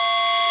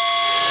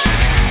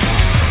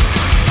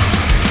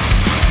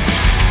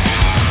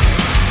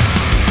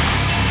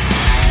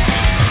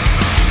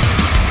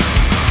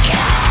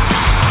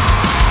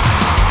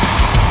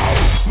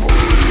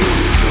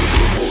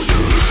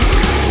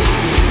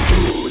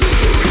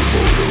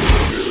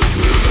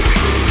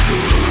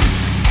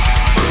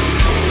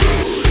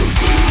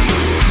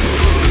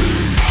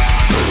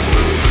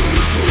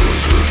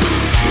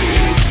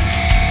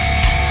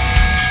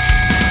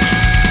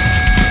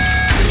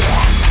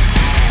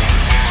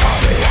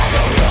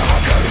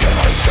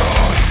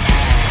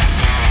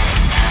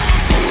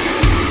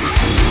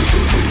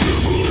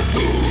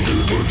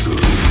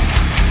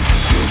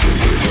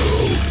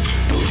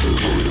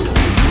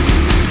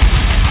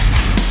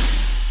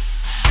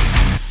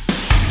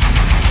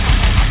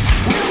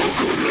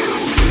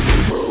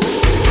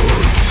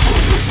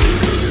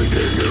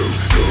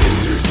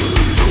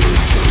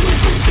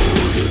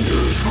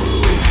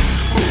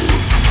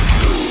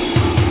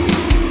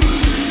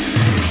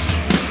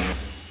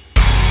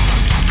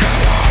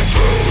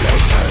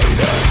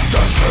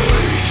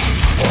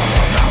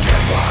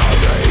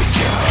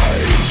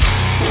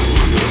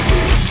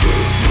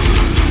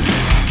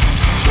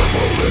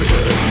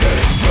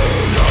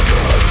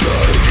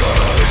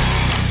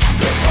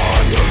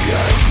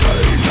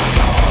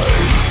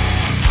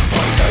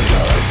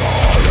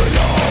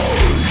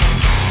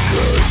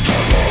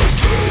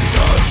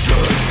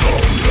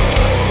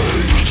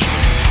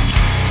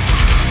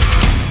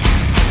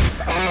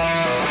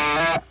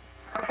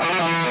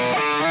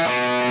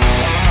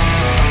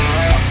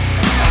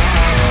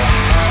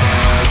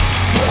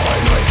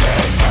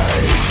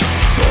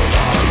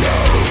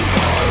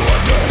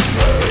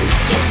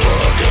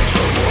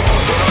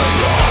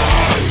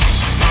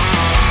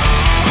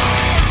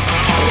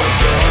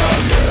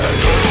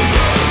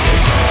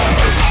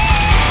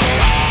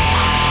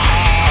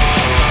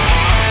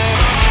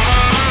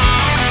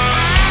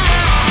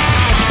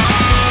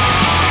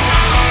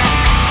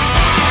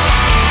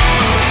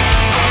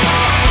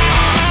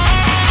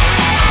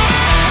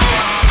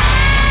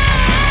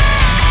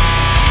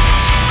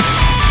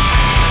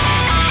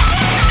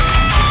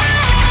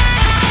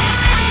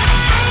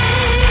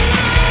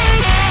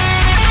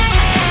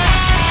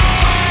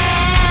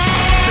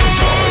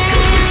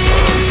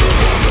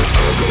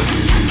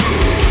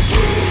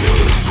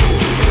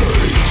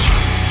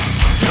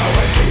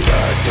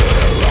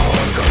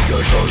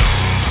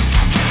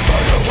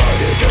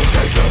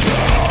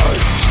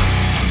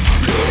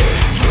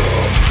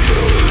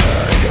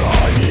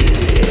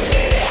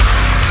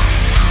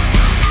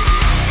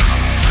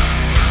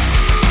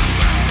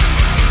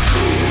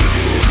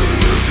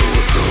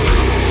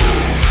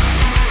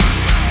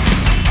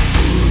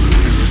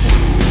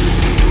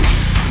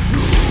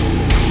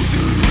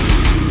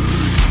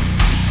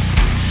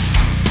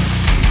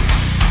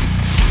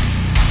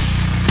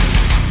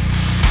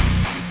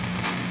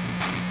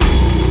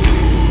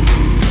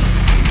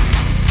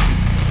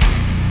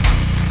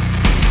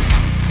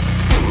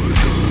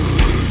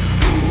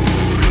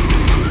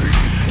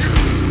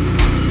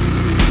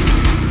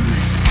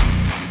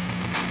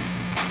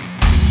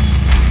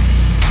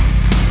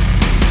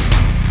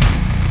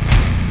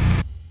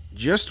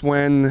 just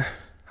when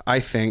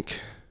I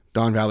think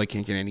Don Valley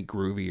can't get any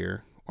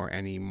groovier or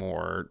any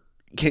more,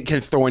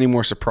 can't throw any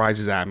more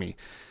surprises at me,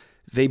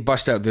 they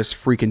bust out this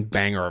freaking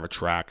banger of a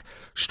track.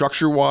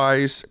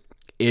 Structure-wise,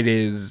 it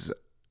is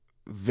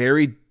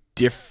very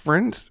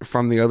different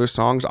from the other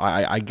songs.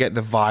 I get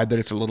the vibe that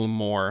it's a little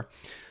more,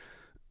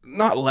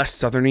 not less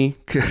southerny,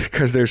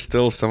 because there's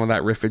still some of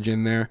that riffage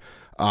in there,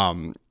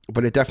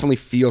 but it definitely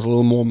feels a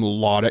little more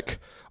melodic,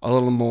 a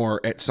little more,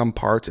 at some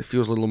parts, it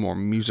feels a little more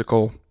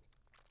musical.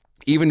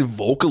 Even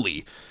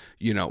vocally,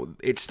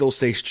 it still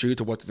stays true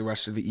to what the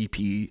rest of the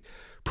EP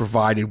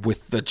provided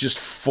with the just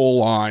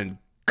full-on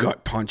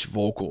gut punch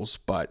vocals,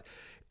 but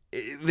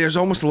there's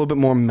almost a little bit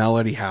more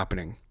melody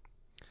happening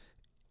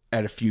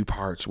at a few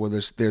parts where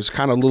there's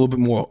kind of a little bit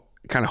more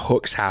kind of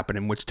hooks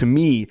happening, which to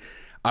me,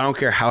 I don't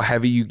care how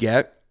heavy you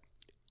get,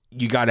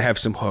 you got to have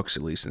some hooks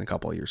at least in a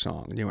couple of your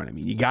songs. You know what I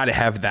mean? You got to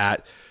have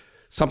that,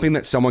 something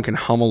that someone can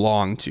hum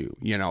along to.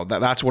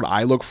 That's what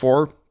I look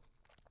for,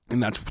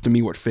 and that's to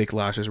me what Fake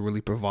Lashes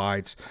really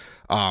provides.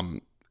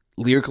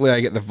 Lyrically, I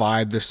get the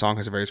vibe. This song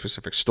has a very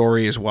specific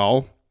story as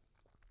well,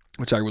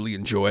 which I really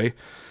enjoy.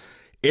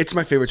 It's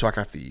my favorite track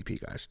off the EP,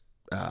 guys.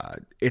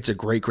 It's a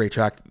great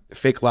track.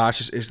 Fake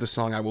Lashes is the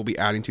song I will be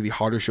adding to the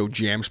Harder Show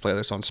Jams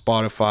playlist on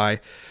Spotify.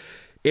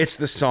 It's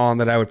the song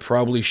that I would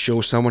probably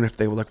show someone if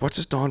they were like, what's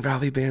this Don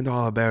Valley band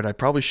all about? I'd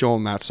probably show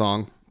them that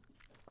song.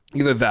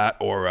 Either that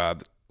or, I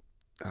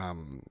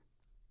don't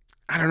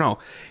know.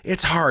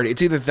 It's hard.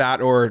 It's either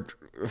that or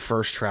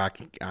first track,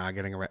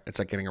 it's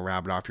like getting a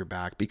rabbit off your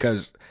back,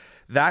 because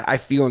that I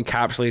feel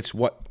encapsulates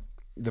what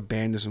the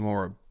band is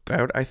more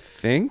about, I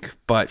think.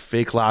 But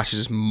Fake Lashes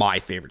is my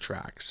favorite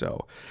track.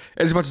 So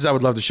as much as I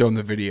would love to show them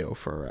the video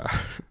for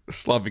the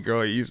Sloppy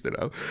Girl I used to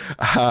know,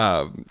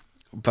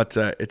 but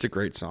it's a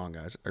great song,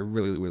 guys. I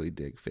really, really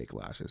dig Fake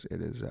Lashes.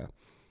 It is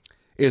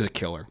a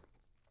killer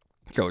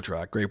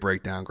track. Great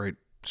breakdown, great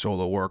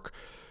solo work.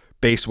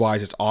 Bass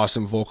wise, it's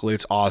awesome. Vocally,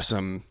 it's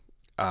awesome.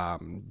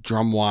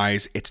 Drum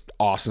wise, it's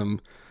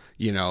awesome.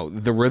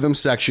 The rhythm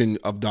section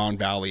of Don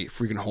Valley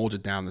freaking holds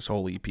it down this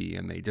whole EP,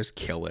 and they just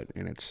kill it.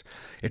 And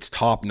it's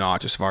top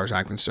notch as far as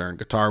I'm concerned.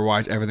 Guitar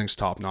wise, everything's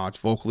top notch.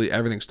 Vocally,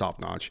 everything's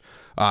top notch.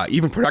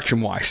 Even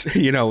production wise,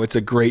 it's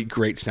a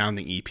great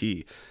sounding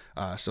EP.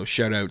 So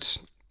shout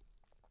outs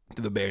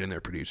to the band and their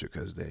producer,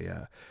 because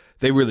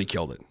they really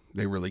killed it.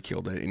 They really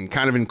killed it. And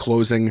kind of in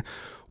closing,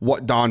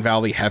 what Don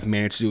Valley have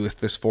managed to do with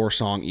this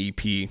 4-song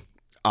EP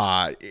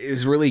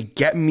is really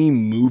getting me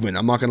moving.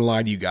 I'm not going to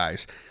lie to you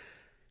guys.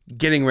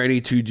 Getting ready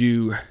to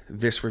do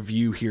this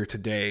review here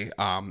today.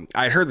 I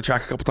had heard the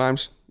track a couple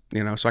times,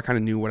 so I kind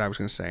of knew what I was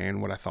going to say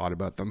and what I thought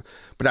about them.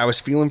 But I was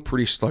feeling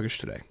pretty sluggish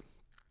today.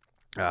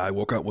 I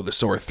woke up with a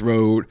sore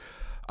throat.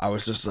 I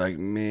was just like,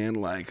 man,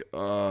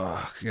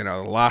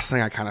 the last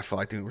thing I kind of felt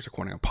like doing was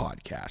recording a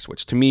podcast,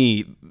 which to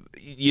me,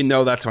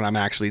 that's when I'm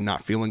actually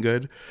not feeling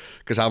good,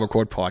 because I'll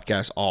record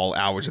podcasts all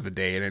hours of the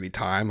day at any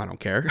time. I don't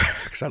care,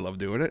 because I love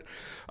doing it.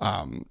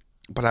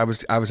 But I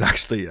was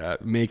actually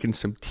making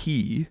some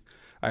tea.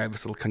 I have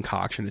this little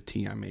concoction of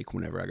tea I make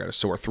whenever I got a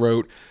sore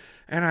throat,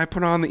 and I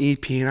put on the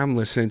EP and I'm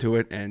listening to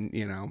it, and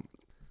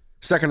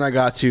second I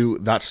got to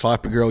That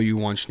Sloppy Girl You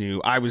Once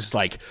Knew, I was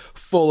like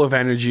full of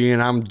energy,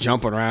 and I'm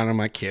jumping around in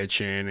my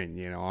kitchen,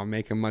 and I'm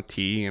making my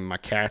tea, and my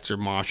cats are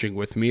moshing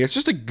with me. It's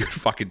just a good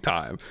fucking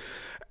time.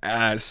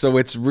 So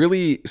it's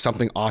really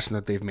something awesome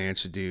that they've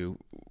managed to do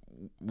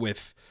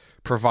with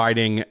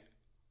providing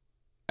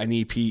an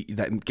EP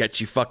that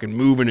gets you fucking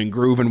moving and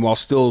grooving while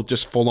still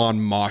just full on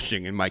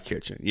moshing in my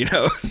kitchen,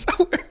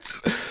 So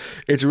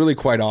it's really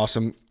quite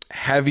awesome.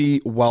 Heavy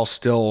while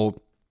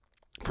still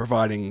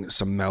providing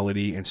some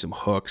melody and some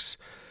hooks.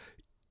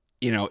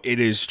 It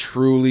is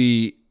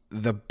truly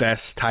the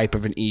best type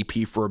of an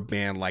EP for a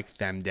band like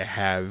them to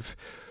have,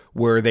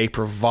 where they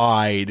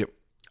provide,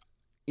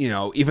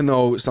 even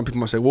though some people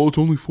might say, well, it's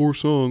only 4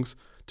 songs.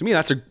 To me,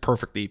 that's a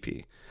perfect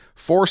EP.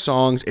 4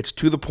 songs, it's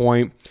to the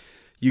point.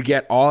 You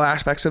get all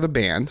aspects of the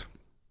band,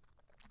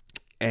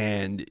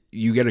 and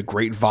you get a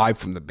great vibe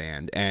from the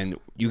band. And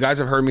you guys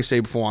have heard me say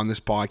before on this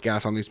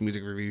podcast, on these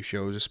music review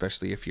shows,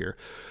 especially if you're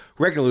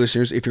regular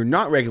listeners. If you're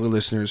not regular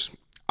listeners,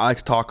 I like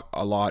to talk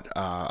a lot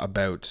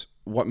about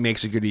what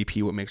makes a good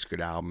EP, what makes a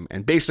good album.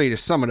 And basically, to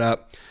sum it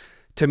up,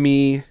 to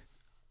me,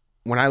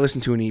 when I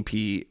listen to an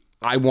EP,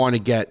 I want to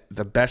get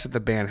the best that the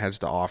band has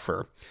to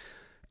offer.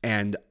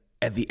 And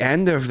at the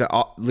end of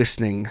the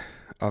listening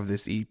of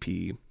this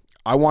EP,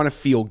 I want to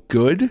feel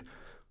good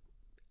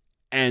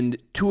and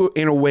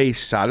in a way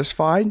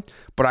satisfied,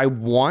 but I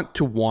want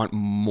to want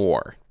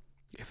more,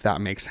 if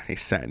that makes any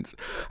sense.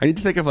 I need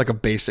to think of like a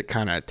basic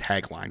kind of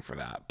tagline for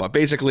that. But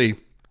basically,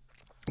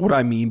 what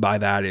I mean by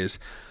that is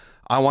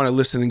I want to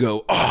listen and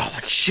go, oh,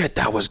 like shit,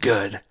 that was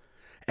good.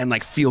 And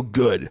like feel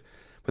good.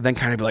 But then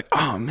kind of be like,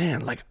 oh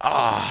man, like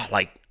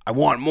I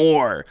want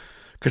more.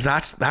 Because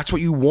that's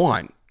what you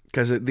want.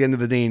 Because at the end of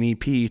the day, an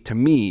EP to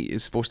me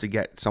is supposed to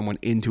get someone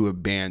into a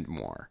band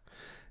more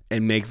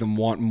and make them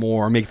want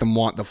more, make them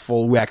want the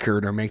full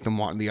record, or make them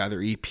want the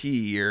other EP,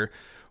 or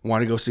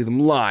want to go see them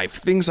live,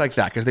 things like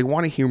that, because they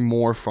want to hear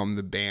more from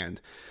the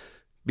band.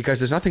 because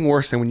there's nothing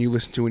worse than when you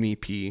listen to an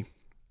EP,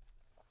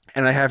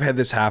 and I have had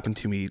this happen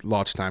to me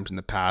lots of times in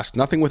the past.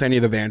 Nothing with any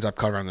of the bands I've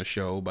covered on the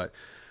show, but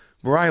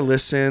where I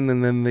listen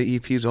and then the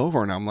EP's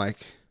over and I'm like,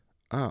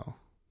 oh,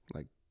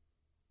 like,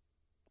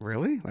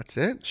 really? That's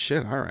it?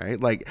 Shit, all right.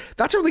 Like,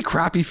 that's a really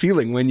crappy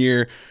feeling when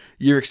you're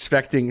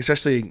expecting,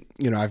 especially,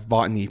 I've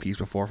bought EPs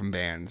before from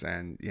bands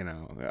and,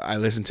 I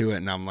listen to it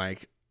and I'm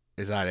like,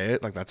 is that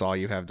it? Like, that's all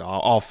you have to,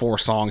 all 4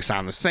 songs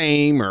sound the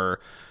same? Or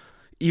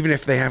even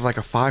if they have like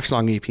a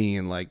 5-song EP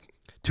and like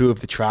 2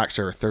 of the tracks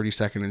are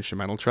 30-second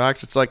instrumental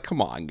tracks, it's like,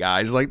 come on,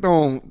 guys, like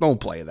don't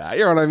play that.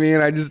 You know what I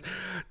mean? I just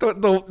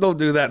don't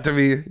do that to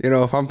me.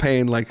 If I'm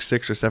paying like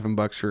 $6 or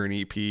 $7 for an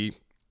EP,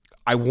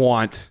 I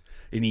want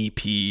an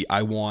EP.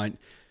 I want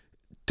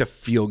to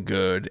feel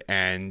good,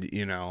 and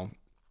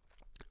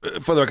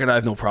for the record, I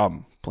have no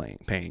problem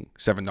paying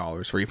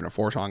 $7 for even a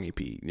 4-song EP.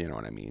 You know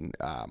what I mean?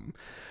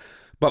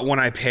 But when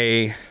I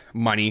pay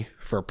money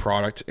for a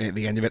product and at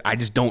the end of it, I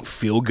just don't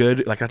feel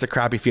good. Like, that's a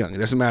crappy feeling. It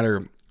doesn't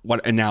matter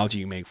what analogy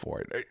you make for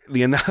it.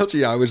 The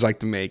analogy I always like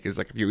to make is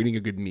like if you're eating a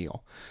good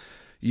meal,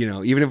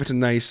 even if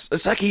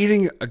it's like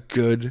eating a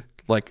good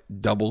like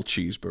double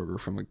cheeseburger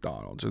from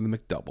McDonald's or the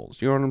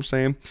McDoubles. You know what I'm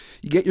saying?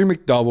 You get your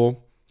McDouble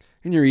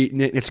and you're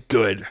eating it and it's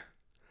good.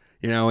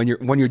 And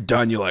when you're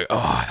done, you're like,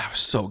 oh, that was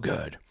so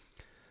good.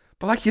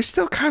 But like, you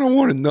still kind of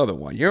want another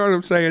one. You know what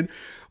I'm saying?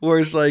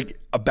 Whereas like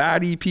a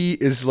bad EP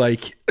is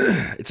like,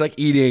 it's like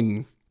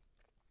eating,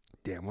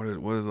 what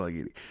is it like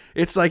eating?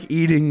 It's like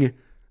eating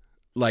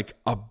like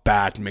a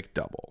bad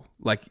McDouble.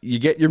 Like, you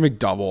get your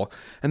McDouble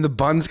and the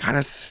bun's kind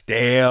of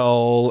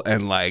stale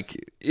and like,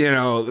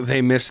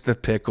 they miss the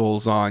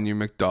pickles on your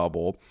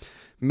McDouble.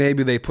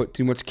 Maybe they put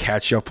too much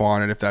ketchup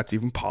on it, if that's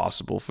even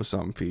possible for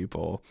some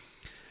people.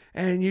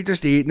 And you're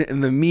just eating it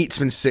and the meat's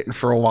been sitting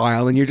for a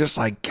while and you're just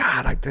like,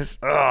 God, like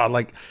this,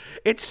 like,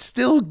 it's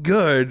still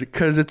good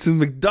because it's a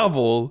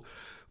McDouble,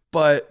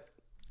 but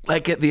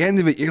like at the end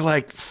of it, you're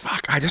like,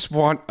 fuck, I just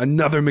want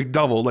another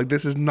McDouble. Like,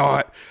 this is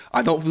not,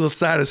 I don't feel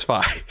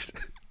satisfied.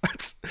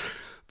 That's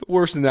the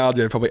worst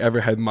analogy I've probably ever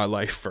had in my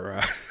life for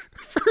an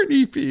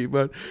EP,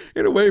 but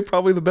in a way,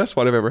 probably the best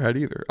one I've ever had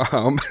either.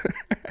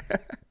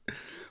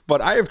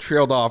 But I have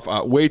trailed off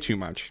way too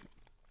much.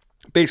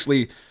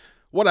 Basically,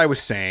 what I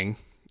was saying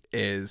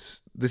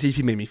is this EP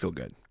made me feel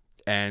good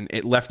and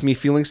it left me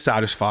feeling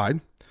satisfied,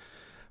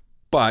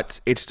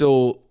 but it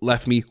still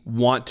left me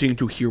wanting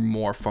to hear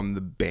more from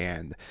the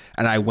band.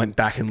 And I went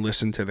back and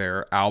listened to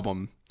their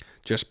album,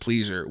 Just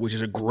Pleaser, which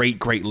is a great,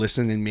 great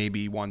listen. And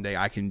maybe one day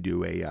I can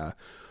do a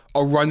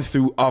run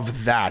through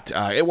of that.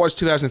 It was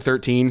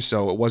 2013,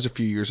 so it was a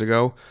few years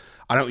ago.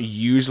 I don't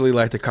usually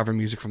like to cover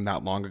music from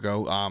that long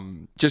ago,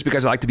 just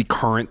because I like to be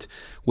current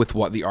with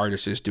what the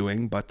artist is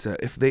doing. But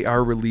if they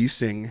are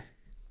releasing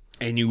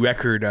a new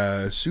record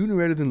sooner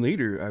rather than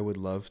later, I would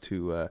love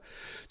to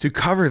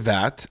cover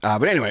that.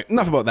 But anyway,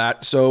 enough about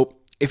that. So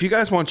if you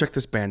guys want to check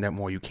this band out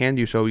more, you can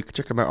do so. You can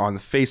check them out on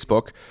the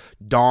Facebook,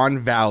 Dawn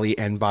Valley.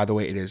 And by the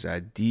way, it is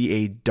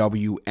DAWNVALLY.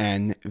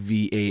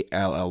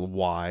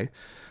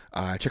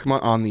 Check them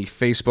out on the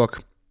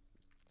Facebook,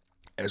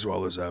 as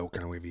well as kind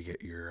of where you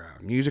get your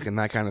music and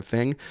that kind of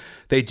thing.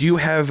 They do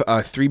have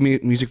 3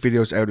 music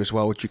videos out as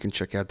well, which you can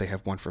check out. They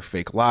have one for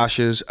Fake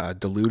Lashes,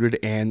 Deluded,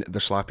 and The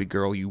Sloppy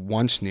Girl You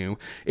Once Knew.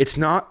 It's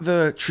not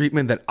the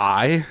treatment that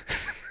I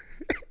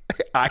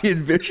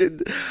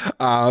envisioned.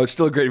 It's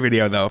still a great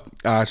video, though.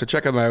 So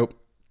check them out.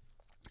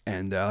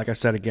 And like I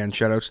said, again,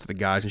 shout-outs to the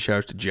guys and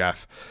shout-outs to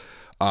Jeff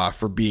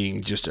for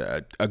being just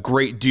a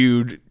great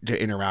dude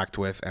to interact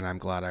with. And I'm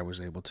glad I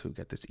was able to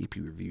get this EP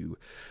review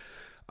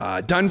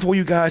done for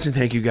you guys, and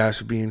thank you guys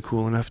for being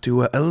cool enough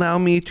to allow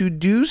me to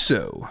do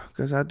so,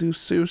 because I do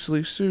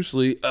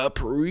seriously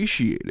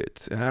appreciate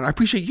it, and I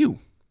appreciate you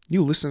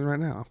listening right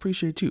now. I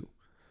appreciate you,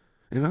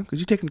 because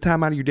you taking the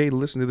time out of your day to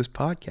listen to this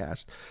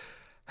podcast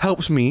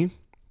helps me,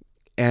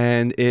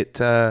 and it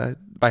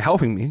by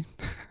helping me,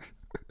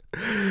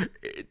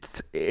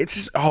 it's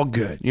just all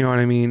good. You know what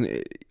I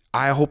mean?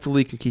 I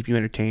hopefully can keep you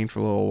entertained for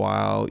a little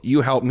while.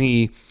 You help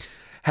me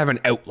have an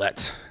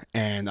outlet,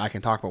 and I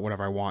can talk about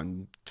whatever I want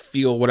and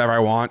feel whatever I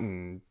want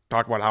and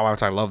talk about how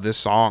much I love this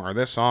song or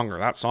that song,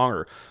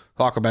 or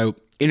talk about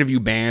interview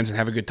bands and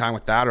have a good time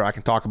with that, or I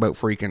can talk about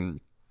freaking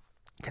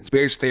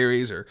conspiracy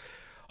theories or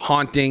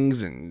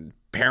hauntings and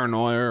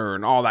paranoia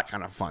and all that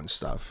kind of fun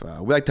stuff.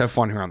 We like to have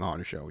fun here on the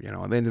Hunter Show.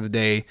 At the end of the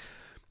day,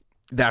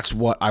 that's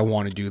what I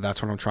want to do.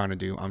 That's what I'm trying to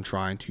do. I'm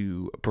trying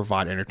to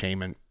provide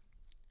entertainment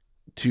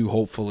to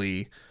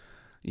hopefully,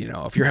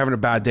 if you're having a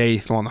bad day,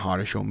 throw on the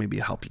Hunter Show, maybe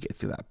it'll help you get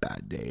through that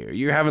bad day. Or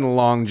you're having a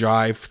long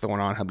drive, throwing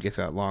on help you get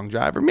through that long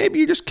drive. Or maybe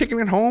you're just kicking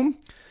it home.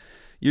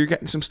 You're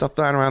getting some stuff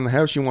done around the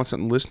house. You want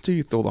something to listen to.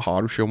 You throw the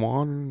Hunter Show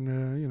on.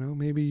 And,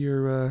 maybe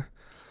you're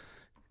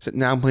sitting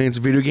down playing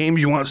some video games.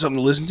 You want something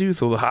to listen to.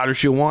 Throw the Hunter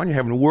Show on. You're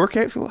having a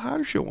workout. Throw the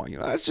Hunter Show on.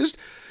 That's just,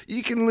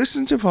 you can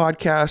listen to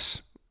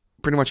podcasts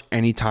pretty much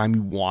anytime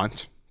you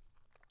want.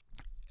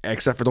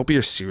 Except for don't be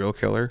a serial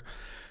killer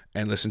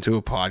and listen to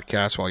a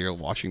podcast while you're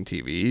watching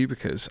TV,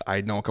 because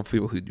I know a couple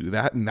people who do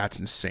that, and that's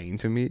insane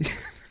to me.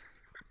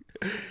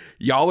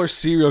 Y'all are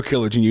serial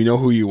killers and you know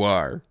who you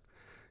are.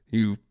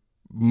 You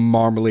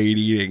marmalade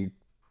eating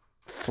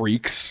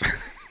freaks.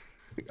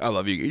 I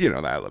love you. You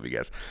know that. I love you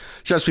guys.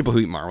 Just people who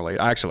eat marmalade.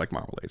 I actually like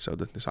marmalade, so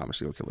this I'm a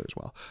serial killer as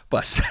well.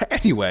 But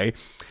anyway,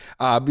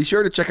 be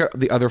sure to check out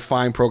the other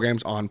fine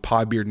programs on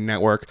Podbeard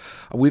Network.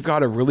 We've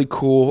got a really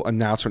cool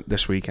announcement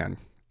this weekend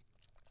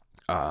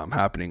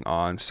happening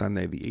on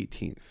Sunday the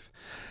 18th.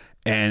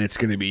 And it's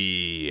going to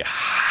be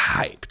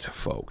hyped,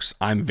 folks.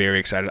 I'm very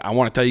excited. I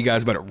want to tell you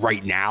guys about it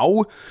right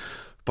now,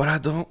 but I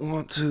don't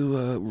want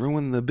to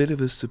ruin the bit of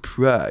a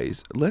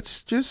surprise.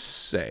 Let's just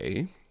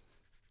say...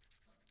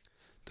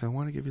 Do I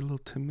want to give you a little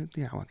tidbit?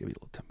 Yeah, I want to give you a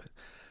little tidbit.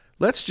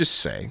 Let's just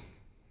say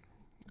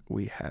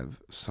we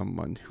have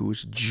someone who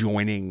is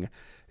joining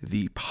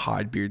the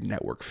Podbeard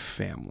Network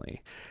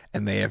family,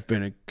 and they have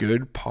been a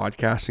good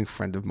podcasting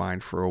friend of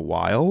mine for a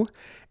while,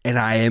 and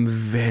I am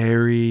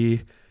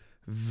very,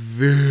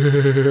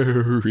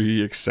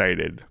 very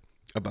excited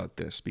about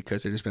this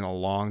because it has been a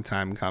long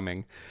time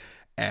coming,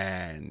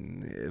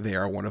 and they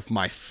are one of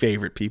my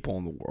favorite people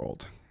in the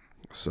world.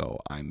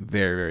 So I'm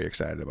very, very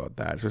excited about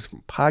that. Just from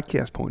a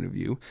podcast point of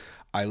view,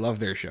 I love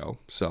their show.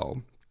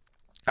 So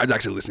I was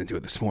actually listening to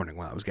it this morning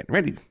while I was getting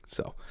ready.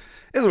 So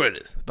it's what it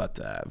is. But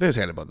very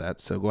excited about that.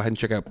 So go ahead and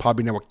check out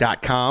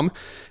podbeannetwork.com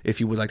if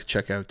you would like to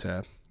check out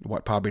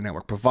what Podbeard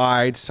Network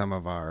provides, some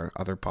of our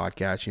other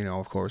podcasts. You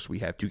know, of course, we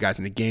have Two Guys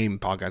in a Game,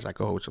 podcast I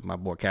co-host with my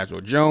boy Casual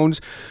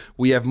Jones.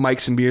 We have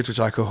Mike's and Beers, which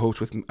I co-host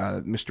with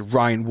Mr.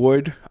 Ryan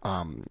Wood.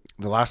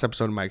 The last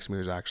episode of Mike's and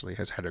Beers actually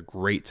has had a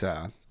great...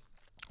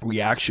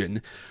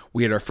 reaction.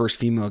 We had our first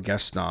female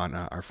guest on,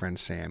 our friend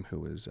Sam, who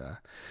was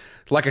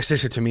like a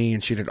sister to me,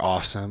 and she did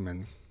awesome,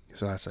 and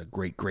so that's a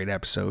great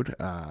episode.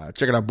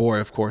 Check out our boy,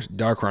 of course,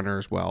 Dark Runner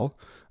as well,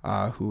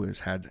 who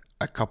has had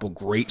a couple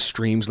great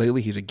streams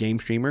lately. He's a game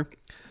streamer.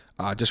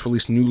 Just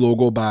released a new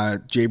logo by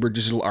Jaybird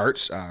Digital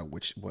Arts,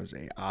 which was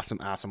a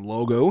awesome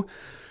logo.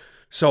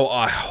 So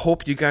I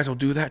hope you guys will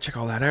do that. Check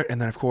all that out, and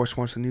then of course,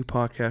 once the new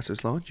podcast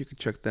is launched, you can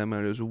check them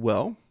out as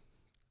well.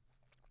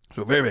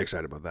 So very, very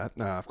excited about that.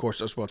 Of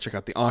course, as well, check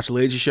out the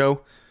Anshulazy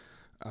Show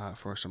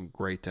for some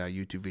great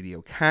YouTube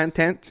video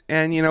content.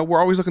 And, you know,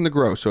 we're always looking to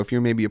grow. So if you're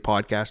maybe a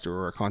podcaster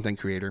or a content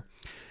creator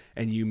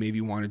and you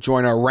maybe want to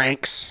join our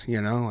ranks, you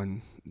know,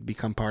 and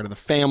become part of the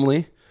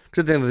family,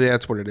 because at the end of the day,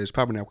 that's what it is.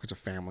 Podbeard Network is a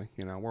family.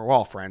 You know, we're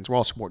all friends. We're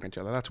all supporting each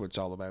other. That's what it's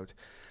all about.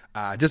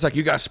 Just like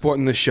you guys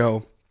supporting this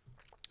show,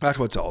 that's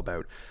what it's all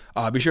about.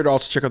 Be sure to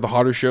also check out The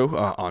Harder Show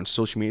on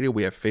social media.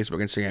 We have Facebook,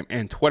 Instagram,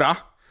 and Twitter,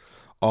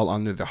 all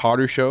under The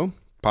Harder Show.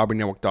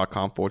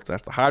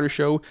 PodbeardNetwork.com/The Harder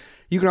Show.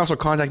 You can also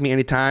contact me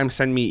anytime.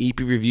 Send me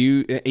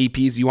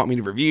APs you want me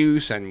to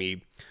review. Send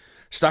me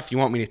stuff you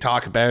want me to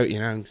talk about. You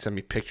know, send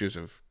me pictures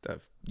of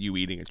you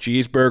eating a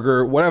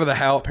cheeseburger, whatever the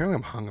hell. Apparently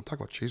I'm hungry. I'm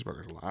talking about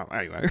cheeseburgers a lot.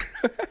 Anyway,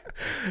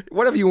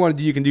 whatever you want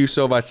to do, you can do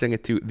so by sending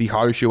it to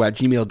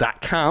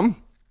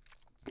thehardershow@gmail.com.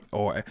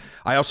 Or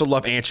I also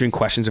love answering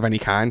questions of any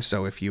kind.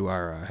 So if you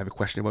have a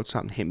question about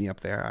something, hit me up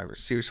there. I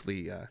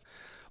seriously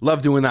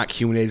love doing that,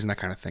 Q&As and that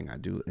kind of thing. I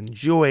do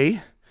enjoy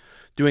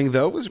doing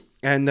those.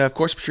 And of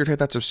course, be sure to hit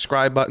that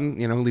subscribe button.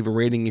 You know, leave a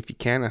rating if you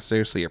can. I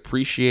seriously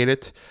appreciate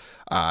it.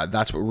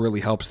 That's what really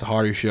helps The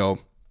Harder Show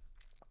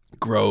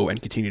grow and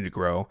continue to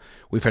grow.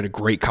 We've had a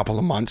great couple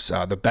of months.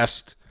 The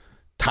best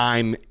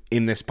time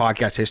in this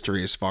podcast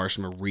history as far as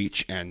from a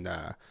reach and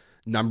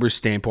numbers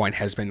standpoint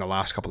has been the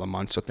last couple of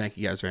months. So thank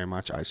you guys very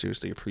much. I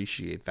seriously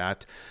appreciate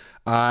that.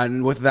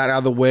 And with that out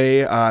of the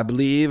way, I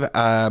believe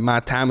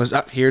my time is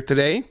up here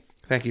today.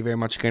 Thank you very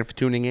much again for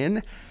tuning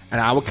in,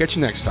 and I will catch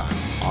you next time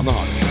on The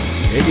Harder Show.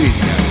 Take it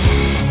easy,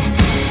 guys.